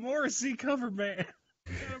got the Morrissey cover band.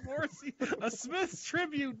 We got a Smith's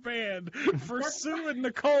tribute band for Sue and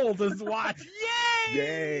Nicole to watch. Yay!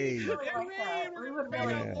 Yay! Really like that. We would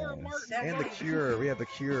really Yeah. Laura Martin. And the Cure. We have the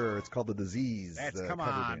Cure. It's called The Disease. Come cover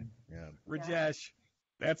on. band. Yeah. Rajesh.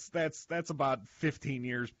 That's about 15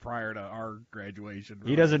 years prior to our graduation.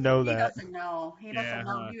 He doesn't know He that. doesn't know. He doesn't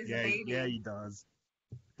know. He was a baby. Yeah, he does.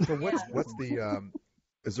 So what's the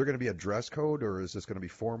is there going to be a dress code, or is this going to be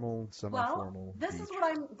formal, semi-formal?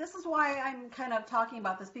 Well, this is why I'm kind of talking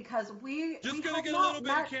about this, because we Just gonna have get a not little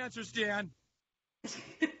bit of met- cancer, Stan.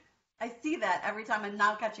 I see that every time. I'm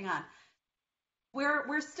now catching on.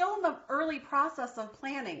 We're still in the early process of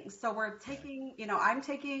planning, so we're taking, I'm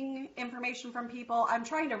taking information from people. I'm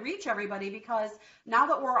trying to reach everybody, because now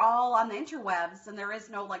that we're all on the interwebs and there is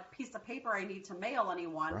no piece of paper I need to mail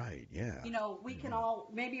anyone. Right. Yeah. We can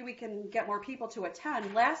maybe we can get more people to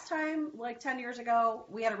attend. Last time, 10 years ago,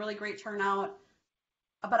 we had a really great turnout,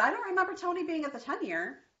 but I don't remember Tony being at the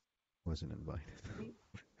 10-year. Wasn't invited.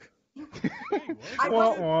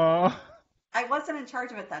 I wasn't in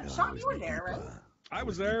charge of it then. Sean, you were there, right? I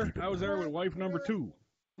was there. I was there with wife number 2.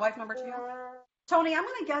 Wife number 2? Tony, I'm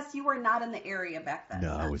going to guess you were not in the area back then.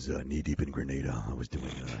 No, I was knee-deep in Grenada. I was doing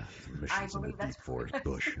some missions in the deep forest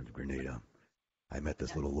bush of Grenada. I met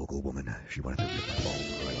this little local woman. She wanted to rip my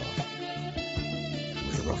balls right off. It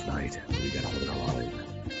was a rough night. We got out of it alive.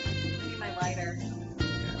 Need my lighter.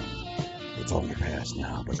 Yeah. It's all in the past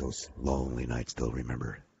now, but those lonely nights still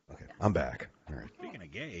remember. Okay, I'm back. All right. Speaking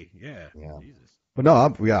of gay, yeah. Jesus. But no,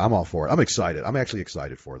 I'm all for it. I'm excited. I'm actually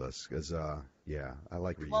excited for this because, I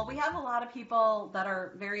like reading. Well, we have a lot of people that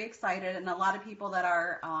are very excited, and a lot of people that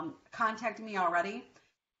are contacting me already.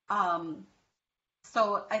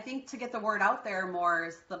 So I think to get the word out there more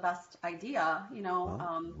is the best idea.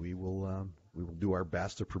 We will do our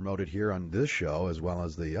best to promote it here on this show as well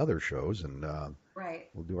as the other shows, and right.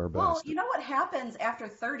 We'll do our best. Well, you know what happens after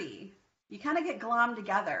 30? You kind of get glommed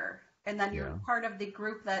together, and then you're part of the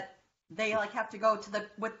group that they have to go to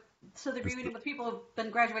the reunion with people who've been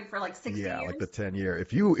graduated for 60 years. Yeah, like the 10-year.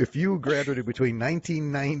 If you graduated between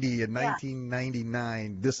 1990 and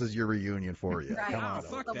 1999, this is your reunion for you. Right. Come on.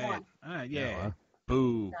 Fuck that. Yeah. Yeah.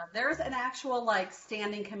 Boo. Yeah, there's an actual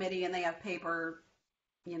standing committee, and they have paper,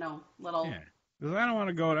 little. Yeah. 'Cause I don't want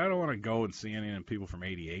to go and see any of them people from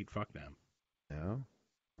 '88. Fuck them. No.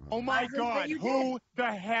 Oh my God! Who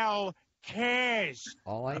the hell cares?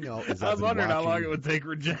 All I know is I was wondering how long it would take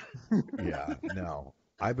Regina. Yeah, no.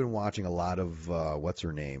 I've been watching a lot of what's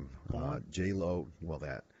her name, J-Lo.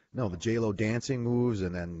 Well, the J-Lo dancing moves,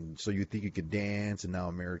 and then so you think you could dance, and now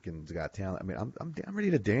Americans Got Talent. I mean, I'm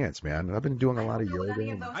ready to dance, man. I've been doing a lot of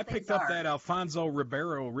yoga. I picked up that Alfonso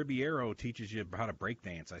Ribeiro teaches you how to break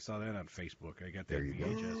dance. I saw that on Facebook. I got that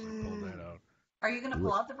VHS. I pulled that out. Are you going to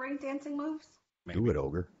pull out the break dancing moves? Maybe. Do it,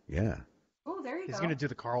 Ogre. Yeah. Oh, there you go. He's going to do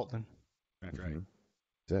the Carlton. That's right.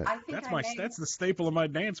 That's That's the staple of my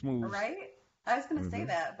dance moves. Right? I was going to say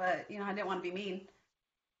that, but I didn't want to be mean.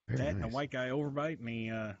 That and a white guy overbite and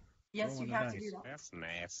he yes, you have to do that. That's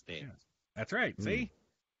nasty. Yeah. That's right. See?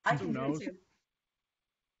 I can do it too.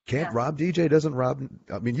 Can't Rob DJ? Doesn't Rob?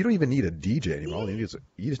 I mean, you don't even need a DJ anymore. All you need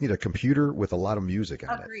you just need a computer with a lot of music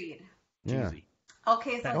on it. Agreed. Yeah. Cheesy.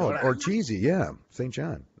 Okay, so or cheesy, yeah. St.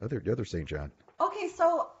 John, the other St. John. Okay,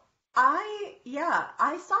 so I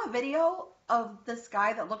saw a video of this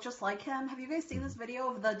guy that looked just like him. Have you guys seen this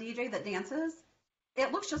video of the DJ that dances?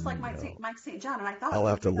 It looks just like Mike St. John, and I thought I'll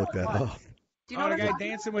have to look that up. Do you know the what guy I'm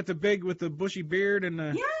dancing with the bushy beard and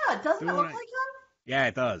the Yeah, doesn't it look like him? Yeah,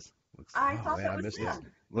 it does. I Oh, thought man, that I was missed him. that.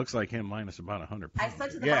 Looks like him minus about 100 I pounds.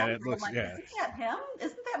 said to the yeah, body, it looks. I'm like, Yeah, isn't that him?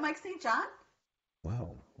 Isn't that Mike St. John?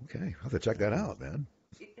 Wow. Okay. I'll have to check that out, man.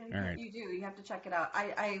 You, All right. you do. You have to check it out.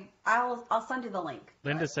 I'll send you the link.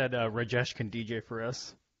 Linda said Rajesh can DJ for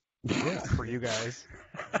us. Yeah. For you guys.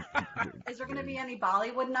 Is there going to be any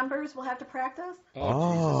Bollywood numbers we'll have to practice?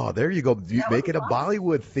 Oh, there you go. You That make would it a be fun.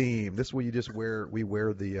 Bollywood theme. This way, we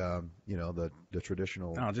wear the the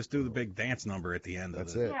traditional. No, just do the big dance number at the end.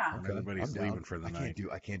 That's of it. Yeah. Okay. Everybody's I'm down. leaving for the I night.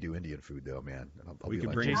 can't do Indian food though, man. I'll We be could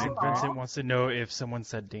like, bring Jason Hello. Vincent wants to know if someone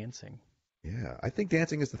said dancing. yeah, I think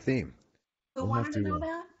dancing is the theme. Who We'll have wanted to know to-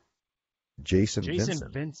 that? Jason Jason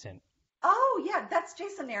Vincent. Vincent. Oh, yeah, that's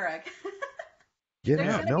Jason Eric. Yeah,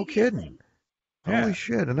 They're gonna no be kidding. dancing. Yeah. Holy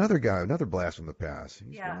shit, another guy, another blast from the past.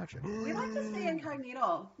 He's Yeah. watching. We like to stay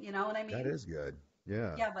incognito, you know what I mean? That is good.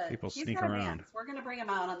 Yeah. Yeah, but People he's sneak gonna around. dance. We're gonna bring him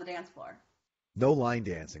out on the dance floor. No line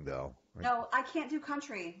dancing though. Right? No, I can't do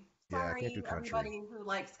country. Yeah, I Sorry, can't do country. everybody who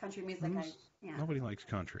likes country music. Yeah. Nobody likes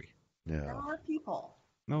country. There Yeah. are people.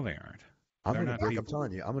 No, they aren't. I'm They're gonna not break. I'm people.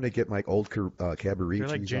 telling you, I'm gonna get my old Cabaret. They're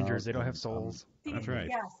like cheese gingers. out They don't have and, souls. That's right.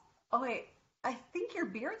 Yes. Oh wait, I think your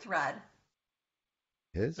beard's red.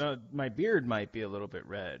 His? My beard might be a little bit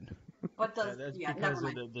red. What does? That's Yeah, because never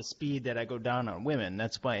of mind. the speed that I go down on women.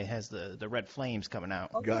 That's why it has the red flames coming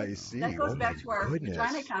out. Okay, Guys, see, that goes oh back my to our goodness.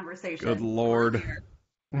 vagina conversation. Good Lord. earlier.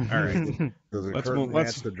 All right. Does the Let's curtain move- match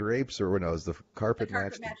let's- the drapes, or no? Is the The carpet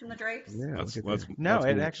carpet match? matching the drapes. Yeah. Let's look at let's that. No, let's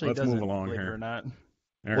it move, actually let's doesn't. move along believe it here. or not. All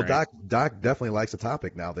Well, right. Doc definitely likes a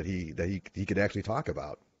topic now that he could actually talk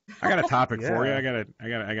about. I got a topic for you. Yeah.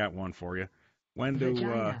 I got one for you. When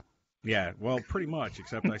do yeah, well, pretty much.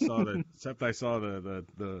 Except I saw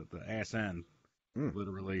the ass end,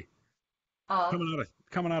 literally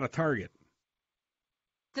coming out of Target.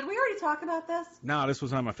 Did we already talk about this? No, this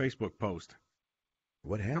was on my Facebook post.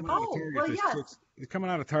 What happened? Coming out of Oh, Target, well, this yes. coming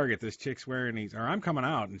out of Target, this chick's wearing these, or I'm coming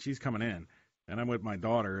out and she's coming in, and I'm with my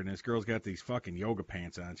daughter, and this girl's got these fucking yoga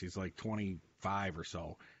pants on. She's like 25 or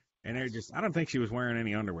so, and they're just, I don't think she was wearing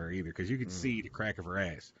any underwear either, because you could see the crack of her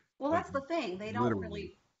ass. Well, that's the thing. They don't Literally.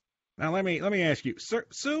 really. Now let me ask you,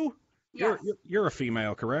 Sue, Yes, you're a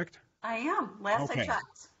female, correct? I am. Last I Okay.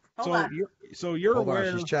 checked. Hold on. You're Hold aware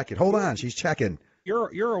on, she's checking. Hold on, she's checking. you're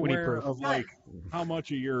Woody aware proof. of like how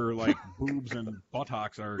much of your like boobs and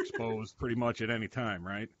buttocks are exposed pretty much at any time,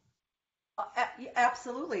 right?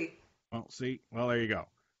 Absolutely. Well, there you go.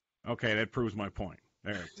 Okay, that proves my point.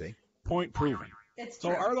 There, See? point proven. It's So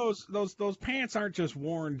true. are those pants aren't just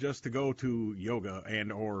worn just to go to yoga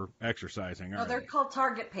and or exercising, No, are they're they? called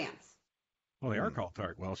Target pants. Well, they are called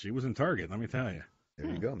Target. Well, she was in Target, let me tell you. There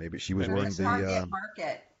you go. Maybe she was They're wearing the Target the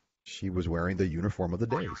market. she was wearing the uniform of the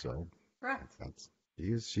day. So Correct.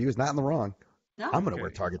 she was not in the wrong. No, I'm gonna Okay.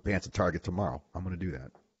 wear Target pants at Target tomorrow. I'm gonna do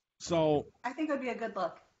that. So I think it would be a good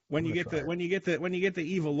look. when you I'm get gonna when you get the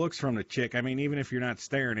evil looks from the chick, I mean, even if you're not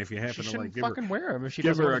staring, if you She happen to shouldn't like give her fucking wear them if she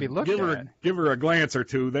give doesn't her want a to be looked give her at. give her a glance or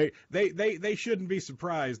two, they shouldn't be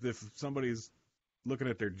surprised if somebody's looking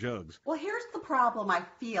at their jugs. Well, here's the problem I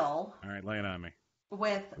feel All right, lay it on me.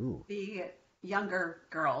 with Ooh. the younger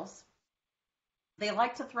girls. They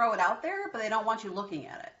like to throw it out there, but they don't want you looking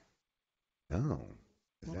at it. Oh,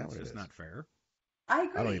 is Well, that that's what it just is? not fair. I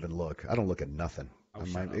agree. I don't even look. I don't look at nothing. Oh, I'm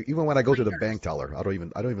shut not- up. even when I go to the Readers. bank teller, I don't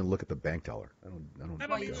even look at the bank teller. I don't.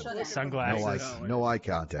 Well, you shouldn't. Sunglasses. No eye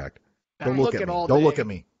contact. I'm Don't look at looking me. all Don't day. look at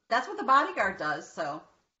me. That's what the bodyguard does. So,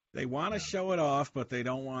 They want to show it off, but they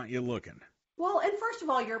don't want you looking. well, and first of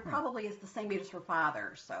all, you're probably is the same age as her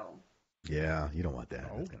father. So, Yeah, you don't want that.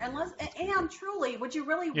 No. That's gonna be- unless that's and creepy. truly, would you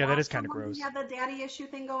really Yeah, that want is kinda someone gross. who had the daddy issue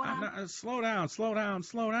thing going on? Slow down.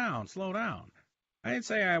 I didn't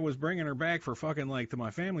say I was bringing her back for fucking like to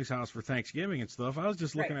my family's house for Thanksgiving and stuff. I was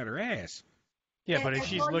just looking Right. at her ass. Yeah, but if And-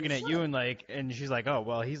 she's well, you looking at you should. and she's like, oh,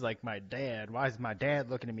 well, he's like my dad. Why is my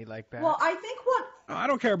dad looking at me like that? Well, I think what I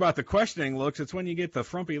don't care about the questioning looks. It's when you get the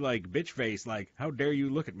frumpy like bitch face, like how dare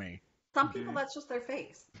you look at me. some people that's just their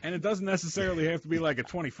face. And it doesn't necessarily have to be like a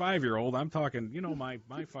 25-year-old. I'm talking,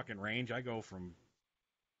 my fucking range. I go from.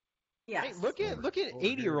 Yes. Hey, look at over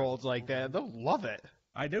 80-year-olds like that. They'll love it.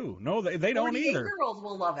 I do. No, they don't either. 48-year-olds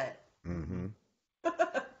will love it. Mm-hmm.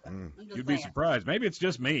 I'm just You'd be saying. surprised. Maybe it's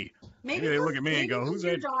just me. Maybe they look at me and go, "Who's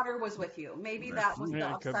your that?" daughter was with you. Maybe that was the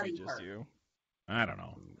Yeah, it could be upsetting just part. you. I don't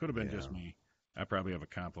know. Could have been Yeah. just me. I probably have a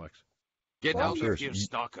complex. Get Well, out sure, of here, you-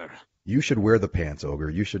 stalker. You should wear the pants, Ogre.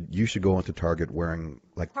 You should go into Target wearing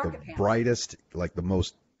like Target the pants. brightest, like the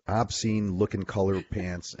most obscene looking color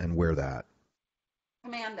pants and wear that.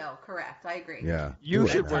 Commando, correct. I agree. Yeah. You do it,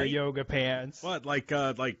 should man. wear yoga pants. What, like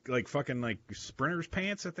fucking like sprinters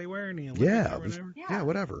pants that they wear in the Olympics Yeah, or whatever? Yeah. Yeah,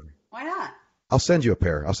 whatever. Why not? I'll send you a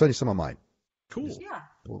pair. I'll send you some of mine. Cool. Yeah.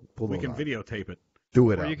 Pull We those can out. videotape it. Do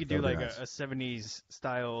it Or up. you could do That'd like be a nice. 70s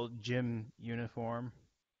style gym uniform.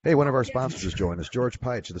 Hey, one of our sponsors has joined us, George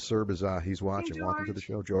Peitsch. The Serb is he's watching. Hey, Welcome to the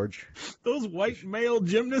show, George. Those white male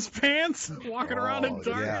gymnast pants walking around in Oh,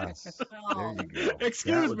 Target. yes. Oh. There you go.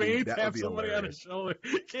 Excuse That me, would tap be somebody on the hilarious. shoulder.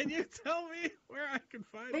 Can you tell me where I can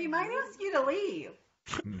find They you? might ask you to leave.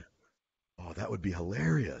 Oh, that would be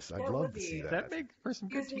hilarious. I'd That love would to see be. that. That make for some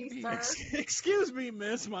good Excuse me, TV. sir. Excuse me,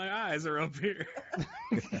 miss, my eyes are up here.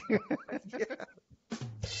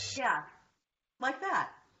 Yeah. Like that.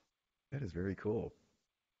 That is very cool.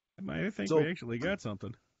 I think So- we actually got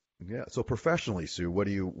something. Yeah. So professionally, Sue, what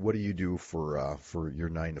do you do for your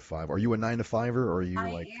 9 to 5? Are you a 9 to 5er, or are you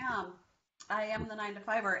like I am the 9 to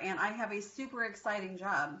 5er, and I have a super exciting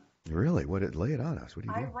job. really? Lay it on us. What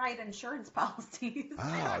do you I do? write insurance policies.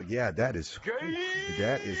 Oh, yeah, that is Property man,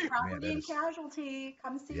 that and is, casualty.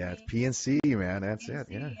 Come see yeah, me. it's P&C, man. That's it.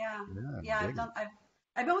 PNC, Yeah. Yeah, dig it.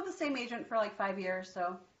 I've been with the same agent for like 5 years,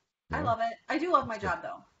 so I Yeah. love it. I do love my That's job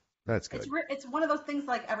though. That's good. It's one of those things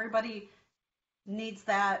like everybody needs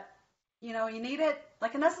that. You know, you need it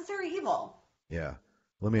like a necessary evil. Yeah.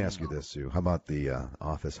 Let me ask you this, Sue. How about the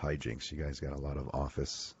office hijinks? You guys got a lot of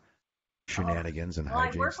office shenanigans and Well,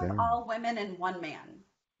 I work hijinks with there. all women and one man.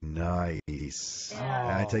 Nice. Yeah.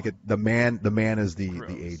 And I take it the man is the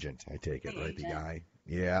Gross. agent. I take it, The right? The agent. guy.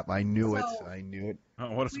 Yeah, I knew it. So- I knew it.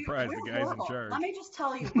 Oh, what a surprise! We're The guy's horrible. in charge. Let me just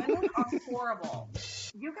tell you, women are horrible.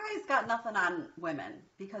 You guys got nothing on women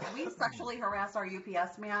because we sexually harass our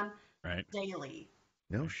UPS man Right. daily.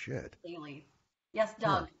 No shit. Daily. Yes,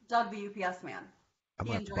 Doug. Doug, the UPS man. I'm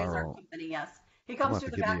He gonna have to enjoys our borrow. company, yes. He gonna comes have through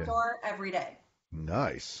to the give back you a- door every day.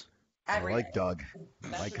 Nice. Every I like day. Doug.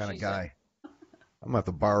 That's My what kind of she guy. I'm gonna have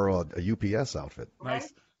to borrow a UPS outfit. Right?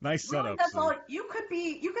 Nice Really, setup. that's Sue. all. You could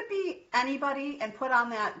be anybody and put on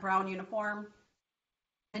that brown uniform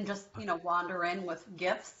and just, wander in with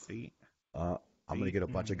gifts. See? I'm gonna get a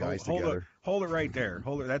bunch of guys hold together. It, hold it right there.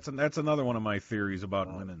 Hold it. That's another one of my theories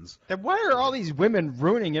about women's. Then why are all these women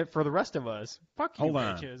ruining it for the rest of us? Fuck you, Hold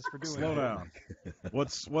on. bitches, for doing Slow that. down.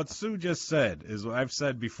 What Sue just said is what I've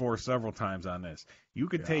said before several times on this. You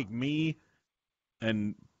could take me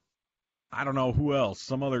and I don't know who else,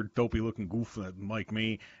 some other dopey looking goof like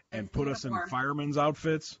me, and It's put us in uniform. firemen's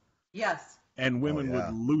outfits, Yes. and women yeah.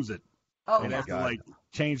 would lose it. Oh, They'd yeah. have to God.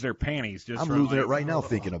 change their panties just I'm for losing like, it right now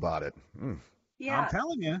thinking about it. Yeah. I'm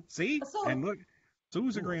telling you. See? So- And look,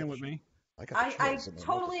 Sue's agreeing with me. I got the I chills in my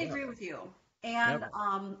totally local agree town. with you. And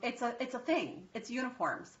Yep. it's a thing. It's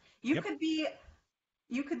uniforms. You Yep.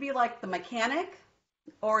 could be like the mechanic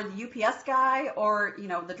or the UPS guy or,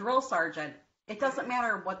 the drill sergeant. It doesn't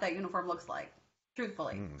matter what that uniform looks like,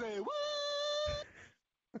 truthfully. Maybe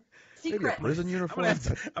a Secret. prison I'm uniform.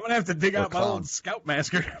 gonna have to dig Or out my clown. old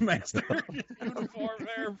Scoutmaster master uniform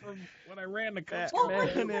there from when I ran the Cub Well,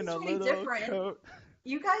 Scouts. but you Man in guys a are pretty little different. coat.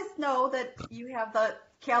 You guys know that you have the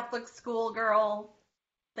Catholic schoolgirl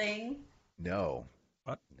thing. No.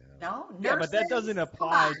 What? No? Yeah, but that doesn't Nurses? Come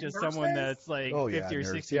apply on, to someone nurses? that's like Oh 50 yeah, or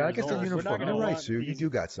nurse. 60 Yeah, I years guess the old. We're not uniform. gonna You're right, want Sue. You these do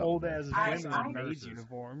got something. old ass I- women I- in maids Nurses.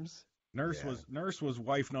 uniforms. Nurse was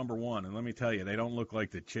wife number one, and let me tell you, they don't look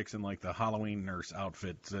like the chicks in like the Halloween nurse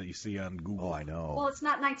outfits that you see on Google. Oh, I know. Well, it's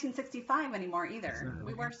not 1965 anymore either.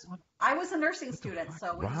 I was a nursing student,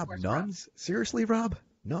 so we just Rob, wore nuns? Seriously, Rob?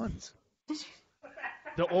 Nuns? scrubs.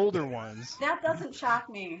 The older ones. That doesn't shock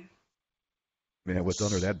me. Man, what's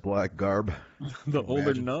under that black garb? The older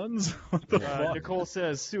Imagine. nuns? What the fuck? Nicole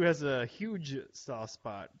says Sue has a huge soft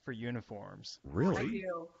spot for uniforms. I Really?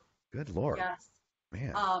 do. Good lord. Yes.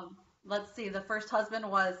 Man. Let's see. The first husband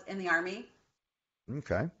was in the army.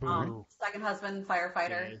 Okay. Second husband,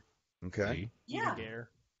 firefighter. Okay. Yeah. Dare.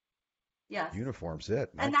 Yes. Uniform's it.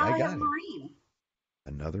 And now I got have it. Marine.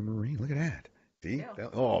 Another Marine. Look at that. See? Yeah.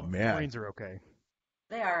 Oh, man. Marines are okay.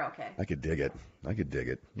 They are okay. I could dig it.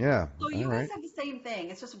 Yeah. So you All guys right. have the same thing.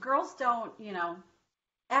 It's just girls don't,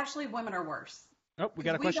 actually women are worse. Oh, we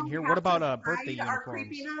got a question don't here. have What to about birthday hide our uniforms?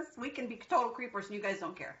 creepiness. We can be total creepers and you guys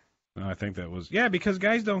don't care. No, I think that was because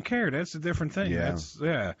guys don't care. That's a different thing. Yeah. That's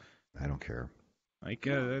I don't care. Like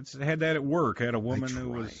that's had that at work. I had a woman try.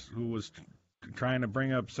 who was trying to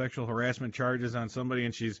bring up sexual harassment charges on somebody,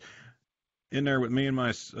 and she's in there with me and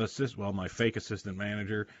my my fake assistant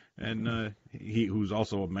manager, and he who's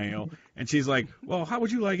also a male. And she's like, "Well, how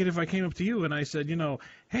would you like it if I came up to you?" And I said,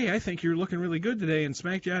 "Hey, I think you're looking really good today," and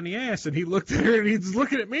smacked you on the ass. And he looked at her, and he's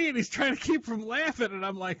looking at me, and he's trying to keep from laughing. And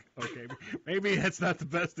I'm like, "Okay, maybe that's not the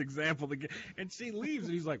best example to get." And she leaves,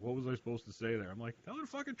 and he's like, "What was I supposed to say there?" I'm like, "Tell her the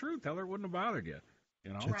fucking truth. Tell her it wouldn't have bothered you."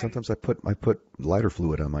 Shit, sometimes I put lighter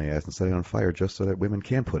fluid on my ass and set it on fire just so that women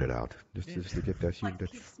can put it out. Just to get that Like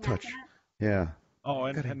that keep touch. smacking it. Yeah. Oh,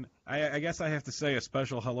 and I guess I have to say a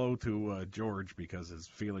special hello to George because his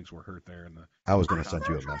feelings were hurt there. I was going to I'm send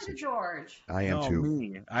you a so trying to message. George. I am No, too.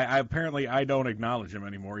 me. I apparently I don't acknowledge him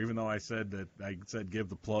anymore, even though I said give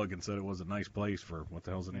the plug and said it was a nice place for what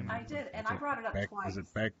the hell's the name? I did, and I brought it up twice. Is it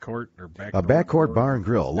Backcourt or Back? A Backcourt Bar and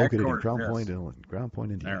Grill located in Backcourt, Crown yes.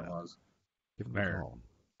 Point, Indiana. There it was. Give them There. a call.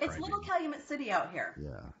 It's Little Calumet City out here.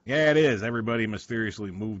 Yeah. Yeah, it is. Everybody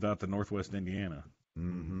mysteriously moved out to Northwest Indiana.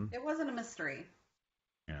 Mm-hmm. It wasn't a mystery.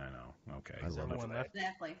 Yeah, I know. Okay. I love enough it. of that.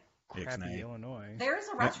 Exactly. Happy Ixnay. Illinois. There's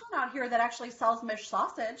a restaurant out here that actually sells Mish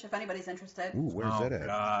sausage, if anybody's interested. Ooh, where's Oh that at?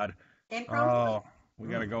 God. In Crown Oh, we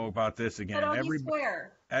got to go about this again. Point.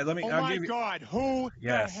 Square. Let me. Oh I'll my give you. God! Who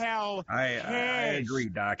Yes. the hell I cares? agree,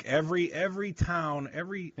 Doc. Every town,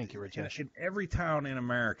 Thank you, Rajesh. every town in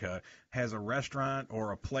America has a restaurant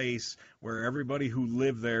or a place where everybody who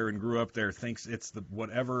lived there and grew up there thinks it's the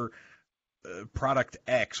whatever product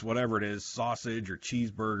X, whatever it is, sausage or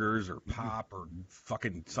cheeseburgers or pop or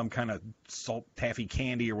fucking some kind of salt taffy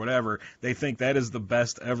candy or whatever. They think that is the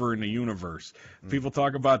best ever in the universe. People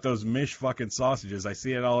talk about those Mish fucking sausages. I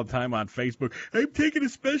see it all the time on Facebook. I'm taking a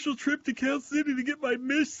special trip to Cal City to get my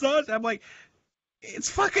Mish sausage. I'm like, it's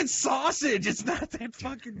fucking sausage. It's not that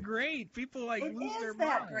fucking great. People like It lose their is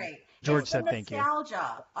that mind. great. George It's said the thank you.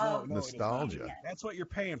 Nostalgia of No, it is Nostalgia. not. That's what you're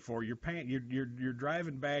paying for. You're paying. You're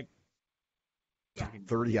driving back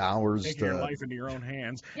 30 hours taking your to. life into your own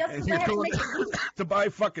hands. Yes, and 'cause I you're had to going make it to buy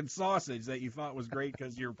fucking sausage that you thought was great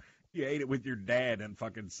because you ate it with your dad on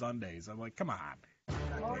fucking Sundays. I'm like, come on.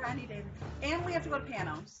 or any day. And we have to go to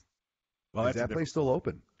Panos. Well, Is that's that place still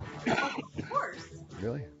open? Of course.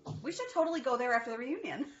 Really? We should totally go there after the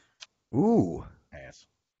reunion. Ooh, ass.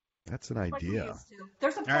 that's an Like we idea. used to.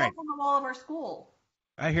 There's a plaque right. on the wall of our school.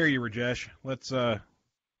 I hear you, Rajesh. Let's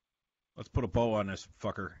put a bow on this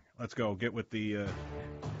fucker. Let's go. Get with the.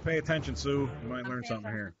 Pay attention, Sue. You might learn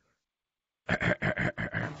something here.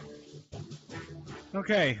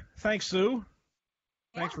 Okay. Thanks, Sue.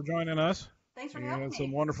 Thanks for joining us. Thanks for You having had me.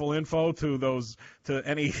 some wonderful info to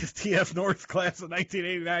any TF North class of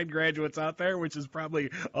 1989 graduates out there, which is probably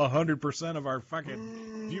 100% of our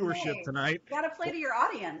fucking viewership Hey, tonight. You gotta play to your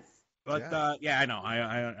audience. But yeah, I know.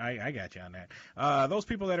 I got you on that. Those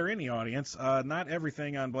people that are in the audience, not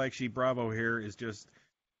everything on Black Sheep Bravo here is just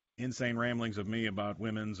insane ramblings of me about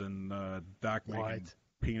women's and Doc making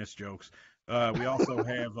penis jokes. We also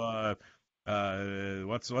have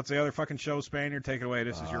what's the other fucking show, Spaniard? Take it away.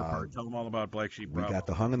 This is your part. Tell them all about Black Sheep We Bravo. got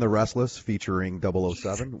The Hung and the Restless featuring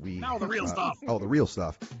 007. No, the real stuff. Oh, the real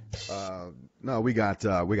stuff. No, we got the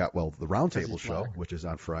Roundtable show, which is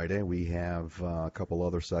on Friday. We have a couple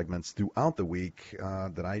other segments throughout the week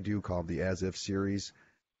that I do called the As If series,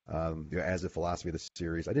 the As If philosophy of the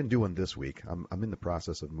series. I didn't do one this week. I'm in the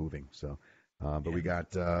process of moving, so. But we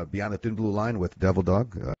got Beyond the Thin Blue Line with Devil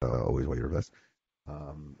Dog. Always what your best.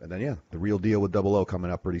 And then, yeah, the Real Deal with 00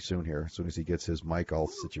 coming up pretty soon here, as soon as he gets his mic all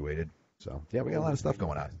situated. So, yeah, we got a lot of stuff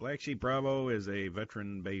going on. Black Sheep Bravo is a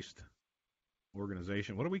veteran-based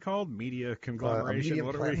organization. What are we called? Media conglomeration? A media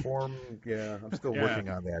what platform. Yeah, I'm still working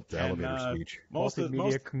on that elevator speech. Most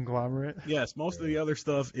Conglomerate. Yes, most of the other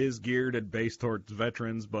stuff is geared and based towards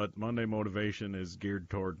veterans, but Monday Motivation is geared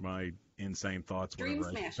toward my insane thoughts Dream whenever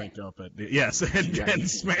I smashing. think up at yes, and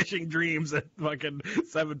smashing dreams at fucking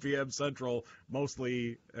 7 p.m. Central,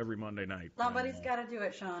 mostly every Monday night. Somebody's got to do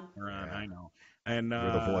it, Sean. I know. And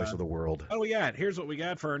You're the voice of the world. Oh, yeah. Here's what we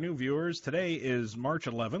got for our new viewers. Today is March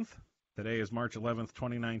 11th. Today is March 11th,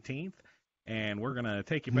 2019. And we're going to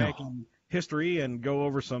take you back in history and go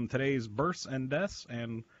over some today's births and deaths,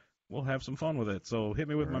 and we'll have some fun with it. So hit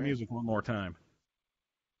me with my music one more time.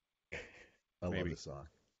 I love this song.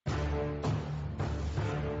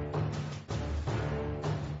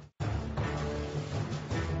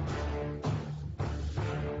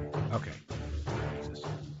 Okay.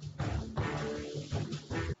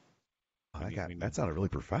 That sounded really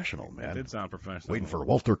professional, man. It did sound professional. Waiting for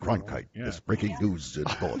Walter Cronkite. Yeah. This breaking news is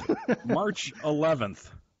bulletin. March 11th.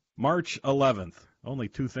 March 11th. Only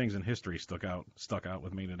two things in history stuck out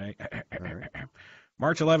with me today.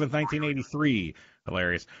 March 11th, 1983.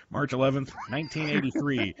 Hilarious. March 11th,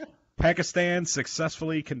 1983. Pakistan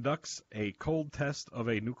successfully conducts a cold test of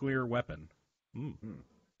a nuclear weapon.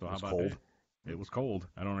 So how about cold? that? It was cold.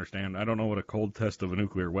 I don't understand. I don't know what a cold test of a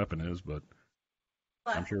nuclear weapon is, but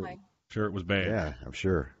I'm sure it was bad. Yeah, I'm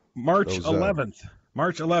sure. March 11th,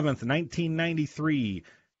 1993.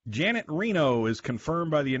 Janet Reno is confirmed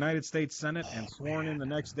by the United States Senate and sworn in the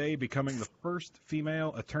next day, becoming the first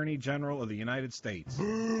female Attorney General of the United States.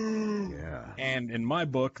 Yeah. And in my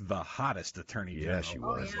book, the hottest Attorney General. Yeah, she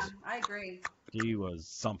was. Oh, yeah, I agree. She was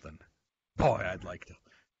something. Boy, I'd like to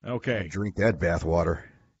Okay. Drink that bathwater.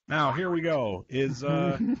 Now, here we go. Has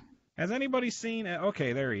anybody seen...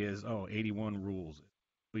 Okay, there he is. Oh, 81 Rules.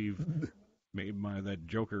 We've made that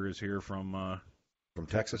Joker is here from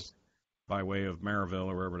Texas? By way of Maryville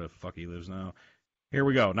or wherever the fuck he lives now. Here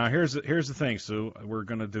we go. Now, here's the thing, Sue. We're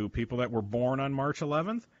going to do people that were born on March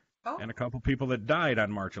 11th and a couple people that died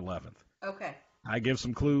on March 11th. Okay. I give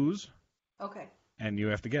some clues. Okay. And you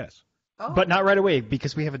have to guess. Oh. But not right away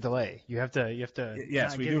because we have a delay. You have to.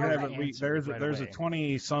 Yes, we do have it. There's a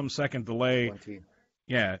 20-some second delay. 20.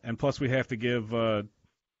 Yeah, and plus we have to give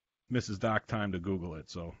Mrs. Doc time to Google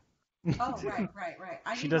it. So. Oh, right.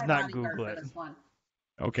 She does not Google it.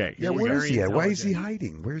 Okay. Yeah, where is he at? Why is he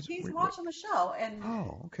hiding? He's watching the show and.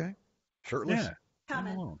 Oh, okay. Shirtless. Yeah.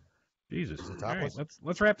 Coming. Jesus. All right,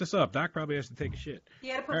 let's wrap this up. Doc probably has to take a shit. He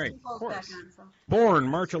had to put some clothes back on. So. Born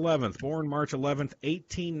March 11th,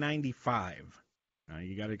 1895. Now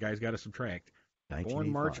you guys got to subtract. Born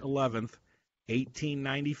March 11th,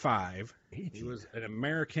 1895. He was an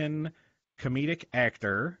American comedic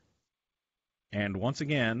actor, and once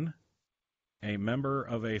again, a member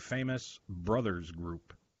of a famous brothers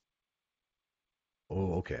group.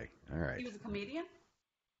 Oh, okay. All right. He was a comedian?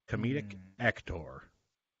 Comedic actor.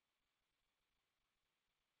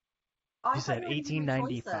 Oh, you said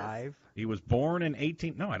 1895? He was born in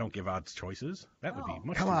 18... No, I don't give out choices. That would be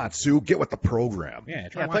much... Come on, Sue. Get with the program. Yeah,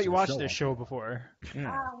 I thought you watched this show before.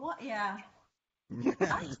 Yeah. What? Yeah.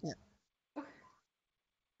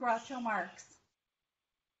 Groucho Marx.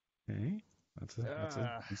 Okay.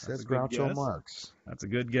 He said Groucho Marx. That's a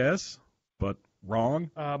good guess, but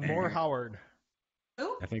wrong. Moore Howard.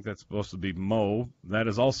 Who? I think that's supposed to be Mo. That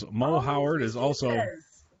is also... Mo Howard is also...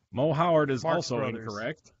 Mo Howard is Marx also Brothers.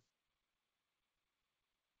 incorrect.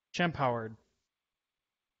 Shemp Howard.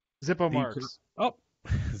 Zippo Marx.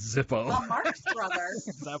 Zippo. The Marx Brothers.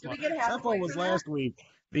 Did we get half a Zippo point was for last week.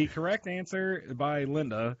 The correct answer by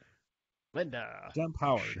Linda. Shemp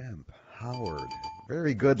Howard. Shemp Howard.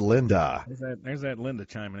 Very good, Linda. There's that Linda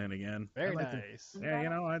chiming in again. Very nice.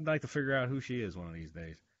 I'd like to figure out who she is one of these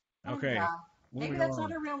days. Okay. Yeah. Maybe that's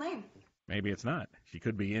not her real name. Maybe it's not. She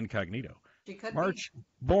could be incognito. She could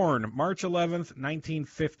Born March 11th,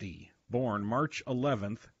 1950. Born March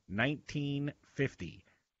 11th, 1950.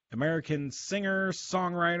 American singer,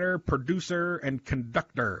 songwriter, producer, and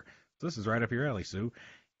conductor. So this is right up your alley, Sue.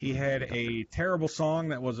 He had a terrible song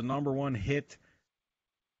that was a #1 hit.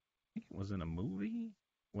 I think it was in a movie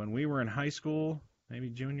when we were in high school, maybe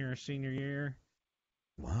junior or senior year.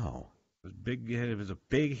 Wow. It was big. It was a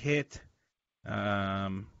big hit.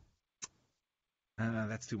 That's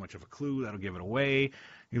too much of a clue. That'll give it away.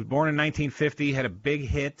 He was born in 1950, had a big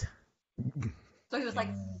hit. So he was like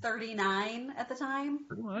 39 at the time?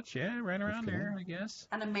 Pretty much, yeah, right around there, I guess.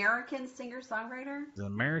 An American singer-songwriter? The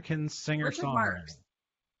American singer-songwriter.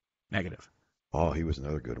 Negative. Oh, he was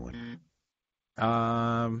another good one.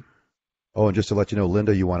 Oh, and just to let you know,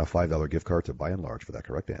 Linda, you want a $5 gift card to Buy and Large for that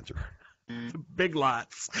correct answer. Big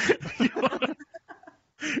Lots.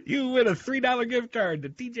 You win a $3 gift card to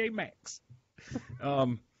TJ Maxx.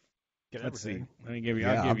 Let's see. Let me give you.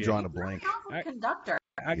 Yeah, I'm drawing a blank. Conductor.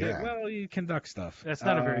 Well, you conduct stuff. That's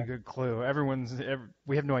not a very good clue.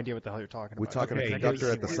 We have no idea what the hell you're talking about. We talking a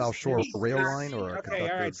conductor at the South Shore Rail Line or a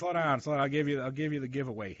conductor? All right, slow down. I'll give you the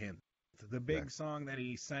giveaway hint. The big song that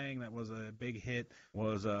he sang that was a big hit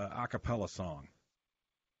was a cappella song.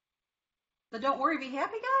 The Don't Worry, Be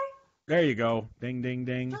Happy guy? There you go. Ding, ding,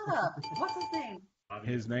 ding. Shut up. What's his name?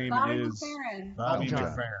 His name is Bobby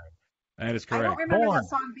McFerrin. That is correct. I don't remember that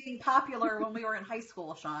song being popular when we were in high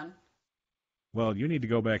school, Sean. Well, you need to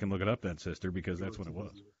go back and look it up then, sister, because that's what it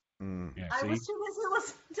was. Yeah, I was too busy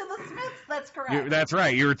listening to the Smiths. That's correct. That's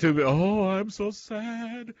right. You were too busy. Oh, I'm so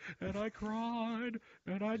sad, and I cried,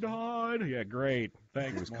 and I died. Yeah, great.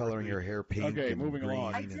 Thanks. He was coloring your hair pink. Okay, and moving green.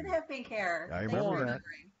 along. I did have pink hair. I remember that.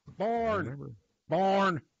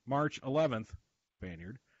 Born March 11th,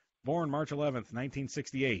 Spaniard. Born March 11th,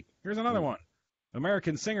 1968. Here's another one.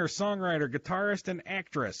 American singer, songwriter, guitarist, and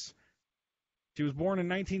actress. She was born in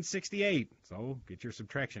 1968. So get your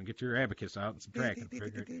subtraction. Get your abacus out and subtract.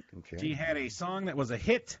 Okay. She had a song that was a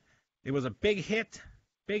hit. It was a big hit,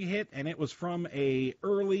 and it was from the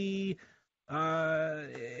early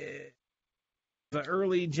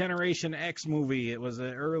Generation X movie. It was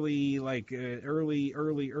an early wave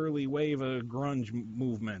of grunge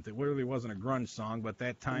movement. It really wasn't a grunge song, but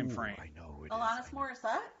that time frame. I know it Alanis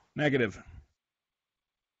Morissette? Negative.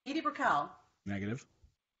 Edie Brickell? Negative.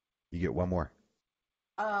 You get one more.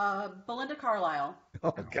 Belinda Carlisle?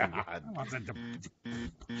 Oh, God.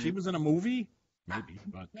 She was in a movie? Maybe.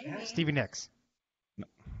 But Maybe. Stevie Nicks.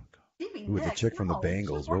 Stevie Who was the Nicks? chick from the No,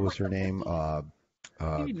 Bangles? she What was worked her with name?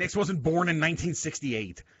 Stevie Nicks wasn't born in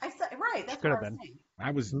 1968. I said right. That's Could what have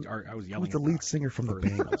I was been. saying. I was Who yelling. was the lead singer from the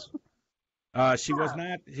Bangles? She was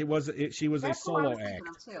not. She was a That's who I solo was thinking act.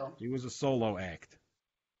 of, too. She was a solo act.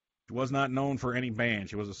 She was not known for any band.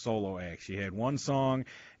 She was a solo act. She had one song,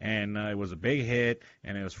 and it was a big hit,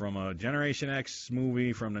 and it was from a Generation X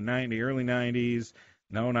movie from the early 90s.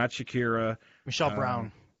 No, not Shakira. Michelle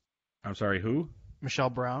Brown. I'm sorry, who? Michelle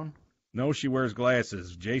Brown. No, she wears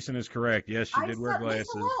glasses. Jason is correct. Yes, she did wear said Lisa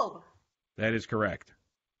glasses. Loeb. That is correct.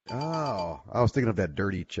 Oh, I was thinking of that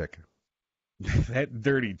dirty chick. That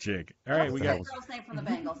dirty chick. All right, we What's got that girl's name from the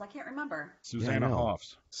Bengals? I can't remember. Susanna Yeah, I know.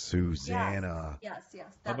 Hoffs. Susanna. Yes.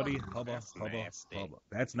 That Hubbity, was hubba, That's hubba, nasty. hubba.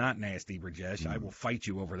 That's not nasty, Brajesh. I will fight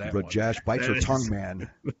you over that one. Rajesh, bite That your is- tongue, man.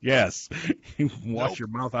 Yes. Wash Nope. your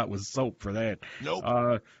mouth out with soap for that.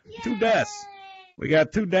 Nope. 2 deaths. We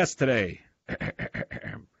got 2 deaths today.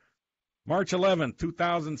 March 11th,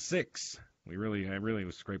 2006. I really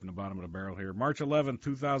was scraping the bottom of the barrel here. March 11th,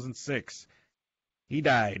 2006. He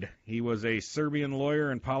died. He was a Serbian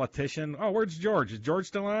lawyer and politician. Oh, where's George? Is George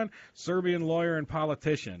still on? Serbian lawyer and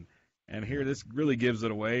politician. And here, this really gives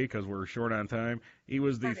it away because we're short on time. He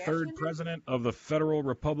was the third president of the Federal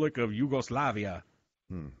Republic of Yugoslavia.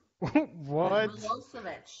 What?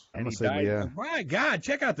 Milosevic. And he say, died. yeah. My God,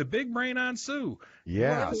 check out the big brain on Sue.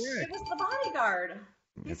 Yes, It was the bodyguard.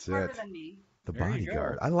 He's That's smarter it. than me. the There you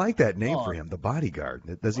bodyguard. go. I like that name Oh. for him, the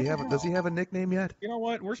bodyguard. Does he have a nickname yet? You know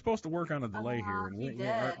what? We're supposed to work on a delay here. And He we- did.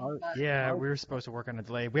 our, but- Yeah, we were supposed to work on a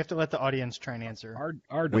delay. We have to let the audience try and answer.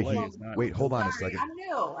 our Wait, delay is not. wait, hold on a Sorry, second.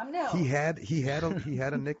 I'm new. He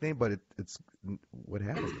had a nickname, but it's what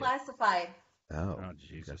happened? It's classified. Oh, Oh,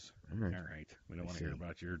 Jesus. all right. All right. We don't want to hear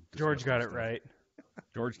about your. George got it disgusting right. stuff.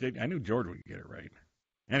 George did. I knew George would get it right.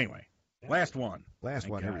 Anyway, last one. Last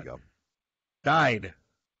Thank one. Here we God. go.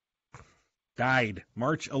 Died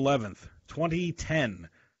March 11th, 2010,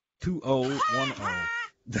 2010.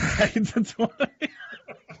 Died.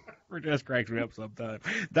 We're just cracking me up sometime.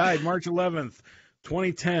 Died March 11th,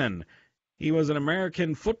 2010. He was an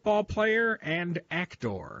American football player and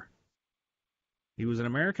actor. He was an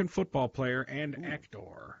American football player and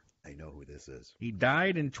actor. I know who this is. He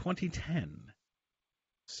died in 2010.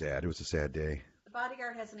 Sad. It was a sad day. The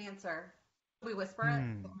bodyguard has an answer. Should we whisper it?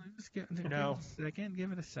 Just give No.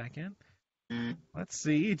 Give it a second. Let's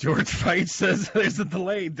see. George Fight says there's a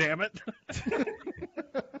delay, damn it.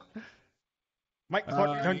 Mike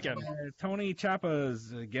Clark Duncan. Tony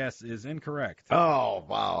Chappa's guess is incorrect. Oh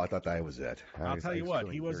wow! I thought that was it. I'll tell you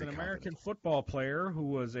what, he was an American football player who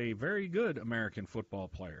was a very good American football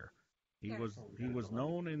player. He was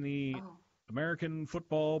known in the Oh. American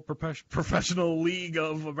Football Professional League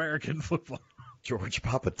of American Football. George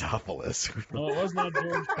Papadopoulos. No, it was not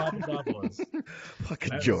George Papadopoulos. Fucking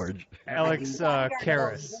That's- George. Alex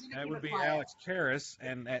Karras. That would be Alex Karras,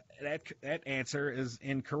 and that answer is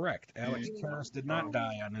incorrect. Alex Karras did not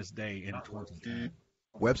die on this day in 2010.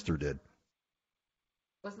 Webster did.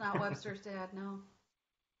 Was not Webster's dad, no.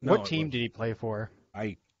 No, What it team was- did he play for?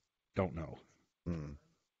 I don't know. Hmm.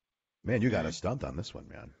 Man, you got a stunt on this one,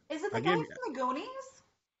 man. Is it the I guy give- from the Goonies?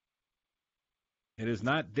 It is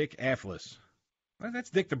not Dick Afflis. Well, that's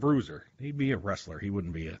Dick the Bruiser. He'd be a wrestler. He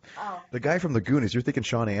wouldn't be a. Oh. The guy from the Goonies. You're thinking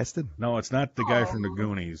Sean Astin? No, it's not the guy Oh. from the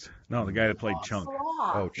Goonies. No, the guy that played Chunk. Sloth.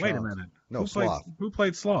 Oh, Wait a Chunk. minute. No, who played, Sloth. Who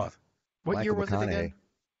played Sloth? What Michael year was McConaughey. it again?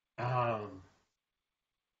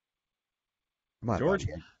 Come on, George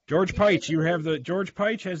buddy. George Peich. You have the George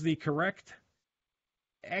Peich has the correct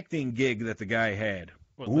acting gig that the guy had.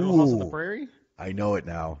 What, Little House on the Ooh. Prairie? I know it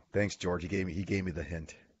now. Thanks, George. He gave me the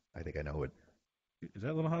hint. I think I know it. Is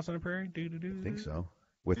that Little House on the Prairie? I think so.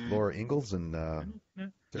 With Laura Ingalls and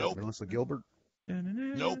Nope. Melissa Gilbert.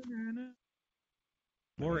 Nope.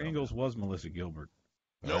 Laura Ingalls was Melissa Gilbert.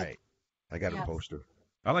 Nope. All right. I got a Yes. poster.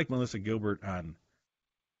 I like Melissa Gilbert on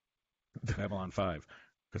Babylon 5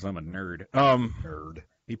 because I'm a nerd. Nerd.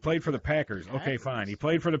 He played for the Packers. Okay, fine. He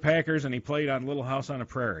played for the Packers and he played on Little House on the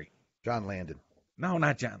Prairie. John Landon. No,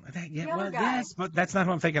 not John. The other Well, guy. yes, but that's not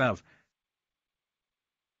who I'm thinking of.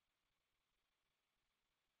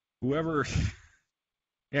 Whoever.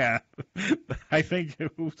 Yeah, I think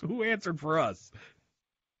who answered for us?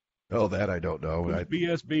 Oh, that I don't know. Who's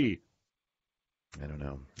BSB? I don't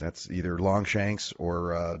know. That's either Longshanks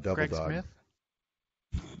or Double Greg Dog.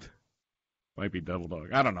 Smith? Might be Double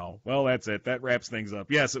Dog. I don't know. Well, that's it. That wraps things up.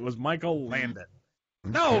 Yes, it was Michael Landon.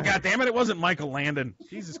 No, Okay. goddammit, it wasn't Michael Landon.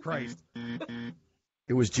 Jesus Christ.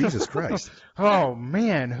 It was Jesus Christ. Oh,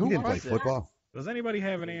 man. Who He didn't play was it? football. Does anybody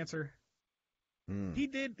have an answer? Hmm. He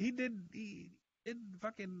did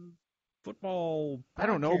fucking football. I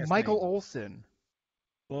don't know. broadcasting. Michael Olson.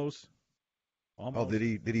 Close. Oh, Almost.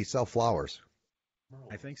 did he sell flowers?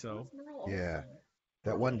 I think so. Yeah.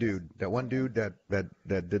 That one dude that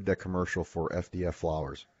did that commercial for FDF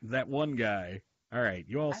Flowers. That one guy. All right,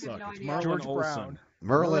 you all I have suck. no It's idea. Merlin George Olsen. Brown.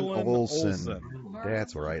 Merlin Merlin Olsen.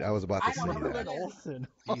 That's right. I was about to I say don't know who that. that is. Olsen.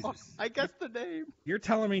 I guessed the name. You're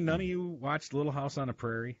telling me none of you watched Little House on the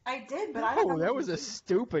Prairie? I did, but I don't know. Oh, that was a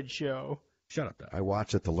stupid show. Shut up, Doc. I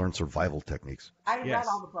watched it to learn survival techniques. I read Yes.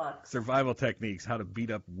 all the books. Survival techniques, how to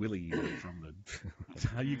beat up Willie from the,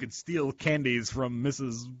 how you could steal candies from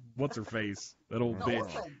Mrs. What's-her-face, that old The bitch.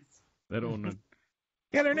 Olsens. That old,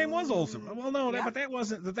 yeah, their name was Olsen. Well, no, Yeah. but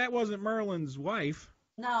that wasn't Merlin's wife.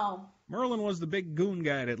 No. Merlin was the big goon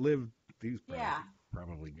guy that lived. He was Yeah.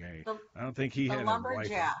 probably gay. The- I don't think he The had a wife.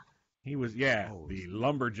 lumberjack. He was, the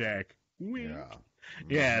lumberjack. Wink.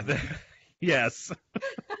 Yeah. Yeah, yes.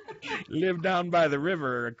 Lived down by the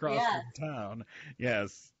river across Yes. from town.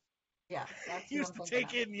 Yes. Yes. That's He used what to I'm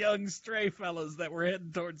take thinking in young stray fellas that were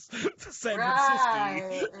heading towards San of.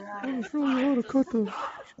 Francisco. Right. show you how to cut the.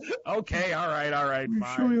 Okay, all right, fine.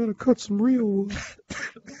 how to cut some real wood.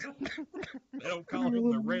 They don't call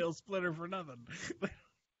him the rail splitter for nothing.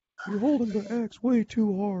 You're holding the axe way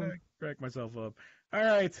too hard. Crack myself up. All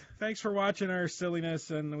right, thanks for watching our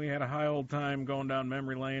silliness, and we had a high old time going down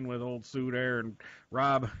memory lane with old Sue there, and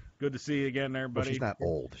Rob, good to see you again there, But buddy. she's not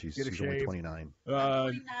old. She's Get a only shave. 29.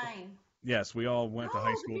 29. Yes, we all went to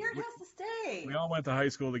high No, school. the beard has to stay. We all went to high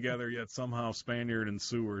school together, yet somehow Spaniard and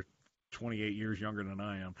Sue are 28 years younger than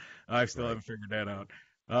I am. I still haven't figured that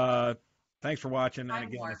out. Thanks for watching. And I'm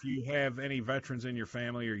again, more. if you have any veterans in your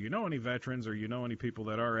family, or you know any veterans, or you know any people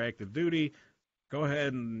that are active duty, go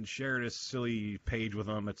ahead and share this silly page with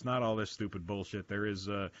them. It's not all this stupid bullshit. There is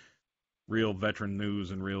real veteran news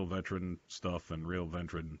and real veteran stuff and real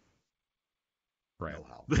veteran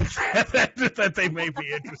crap that they may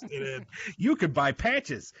be interested in. You could buy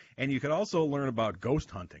patches, and you could also learn about ghost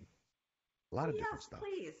hunting. A lot of Yes, different stuff.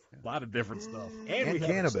 please. A lot of different stuff. And we have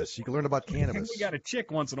cannabis. You can learn about And cannabis. we got a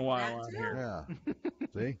chick once in a while That on too. here, Yeah.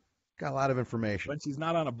 See? Got a lot of information. but she's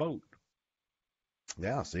not on a boat.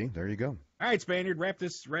 Yeah, see? There you go. All right, Spaniard, wrap Well,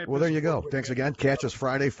 this there you go. up. Thanks again. Catch us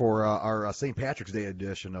Friday for our St. Patrick's Day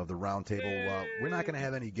edition of the Roundtable. We're not going to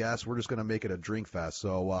have any guests. We're just going to make it a drink fest.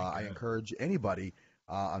 So I encourage anybody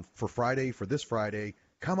for this Friday,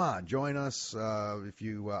 come on, join us. If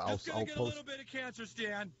you, I'll Get a post. little bit of cancer,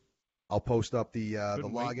 Stan. I'll post up the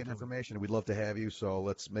Couldn't wait login until- information. We'd love to have you. So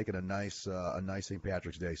let's make it a nice St.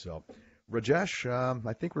 Patrick's Day. So, Rajesh,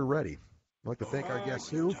 I think we're ready. I'd like to thank our guest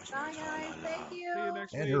Sue Bye, guys. Thank you. See you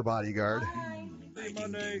next and week. her bodyguard. Bye. See you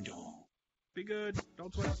Monday. Be good.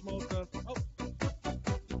 Don't sweat the small stuff. Oh.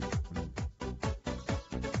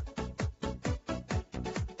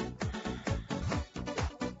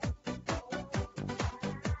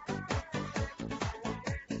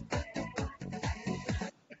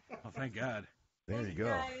 Oh, thank God. There you Thank go.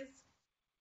 guys.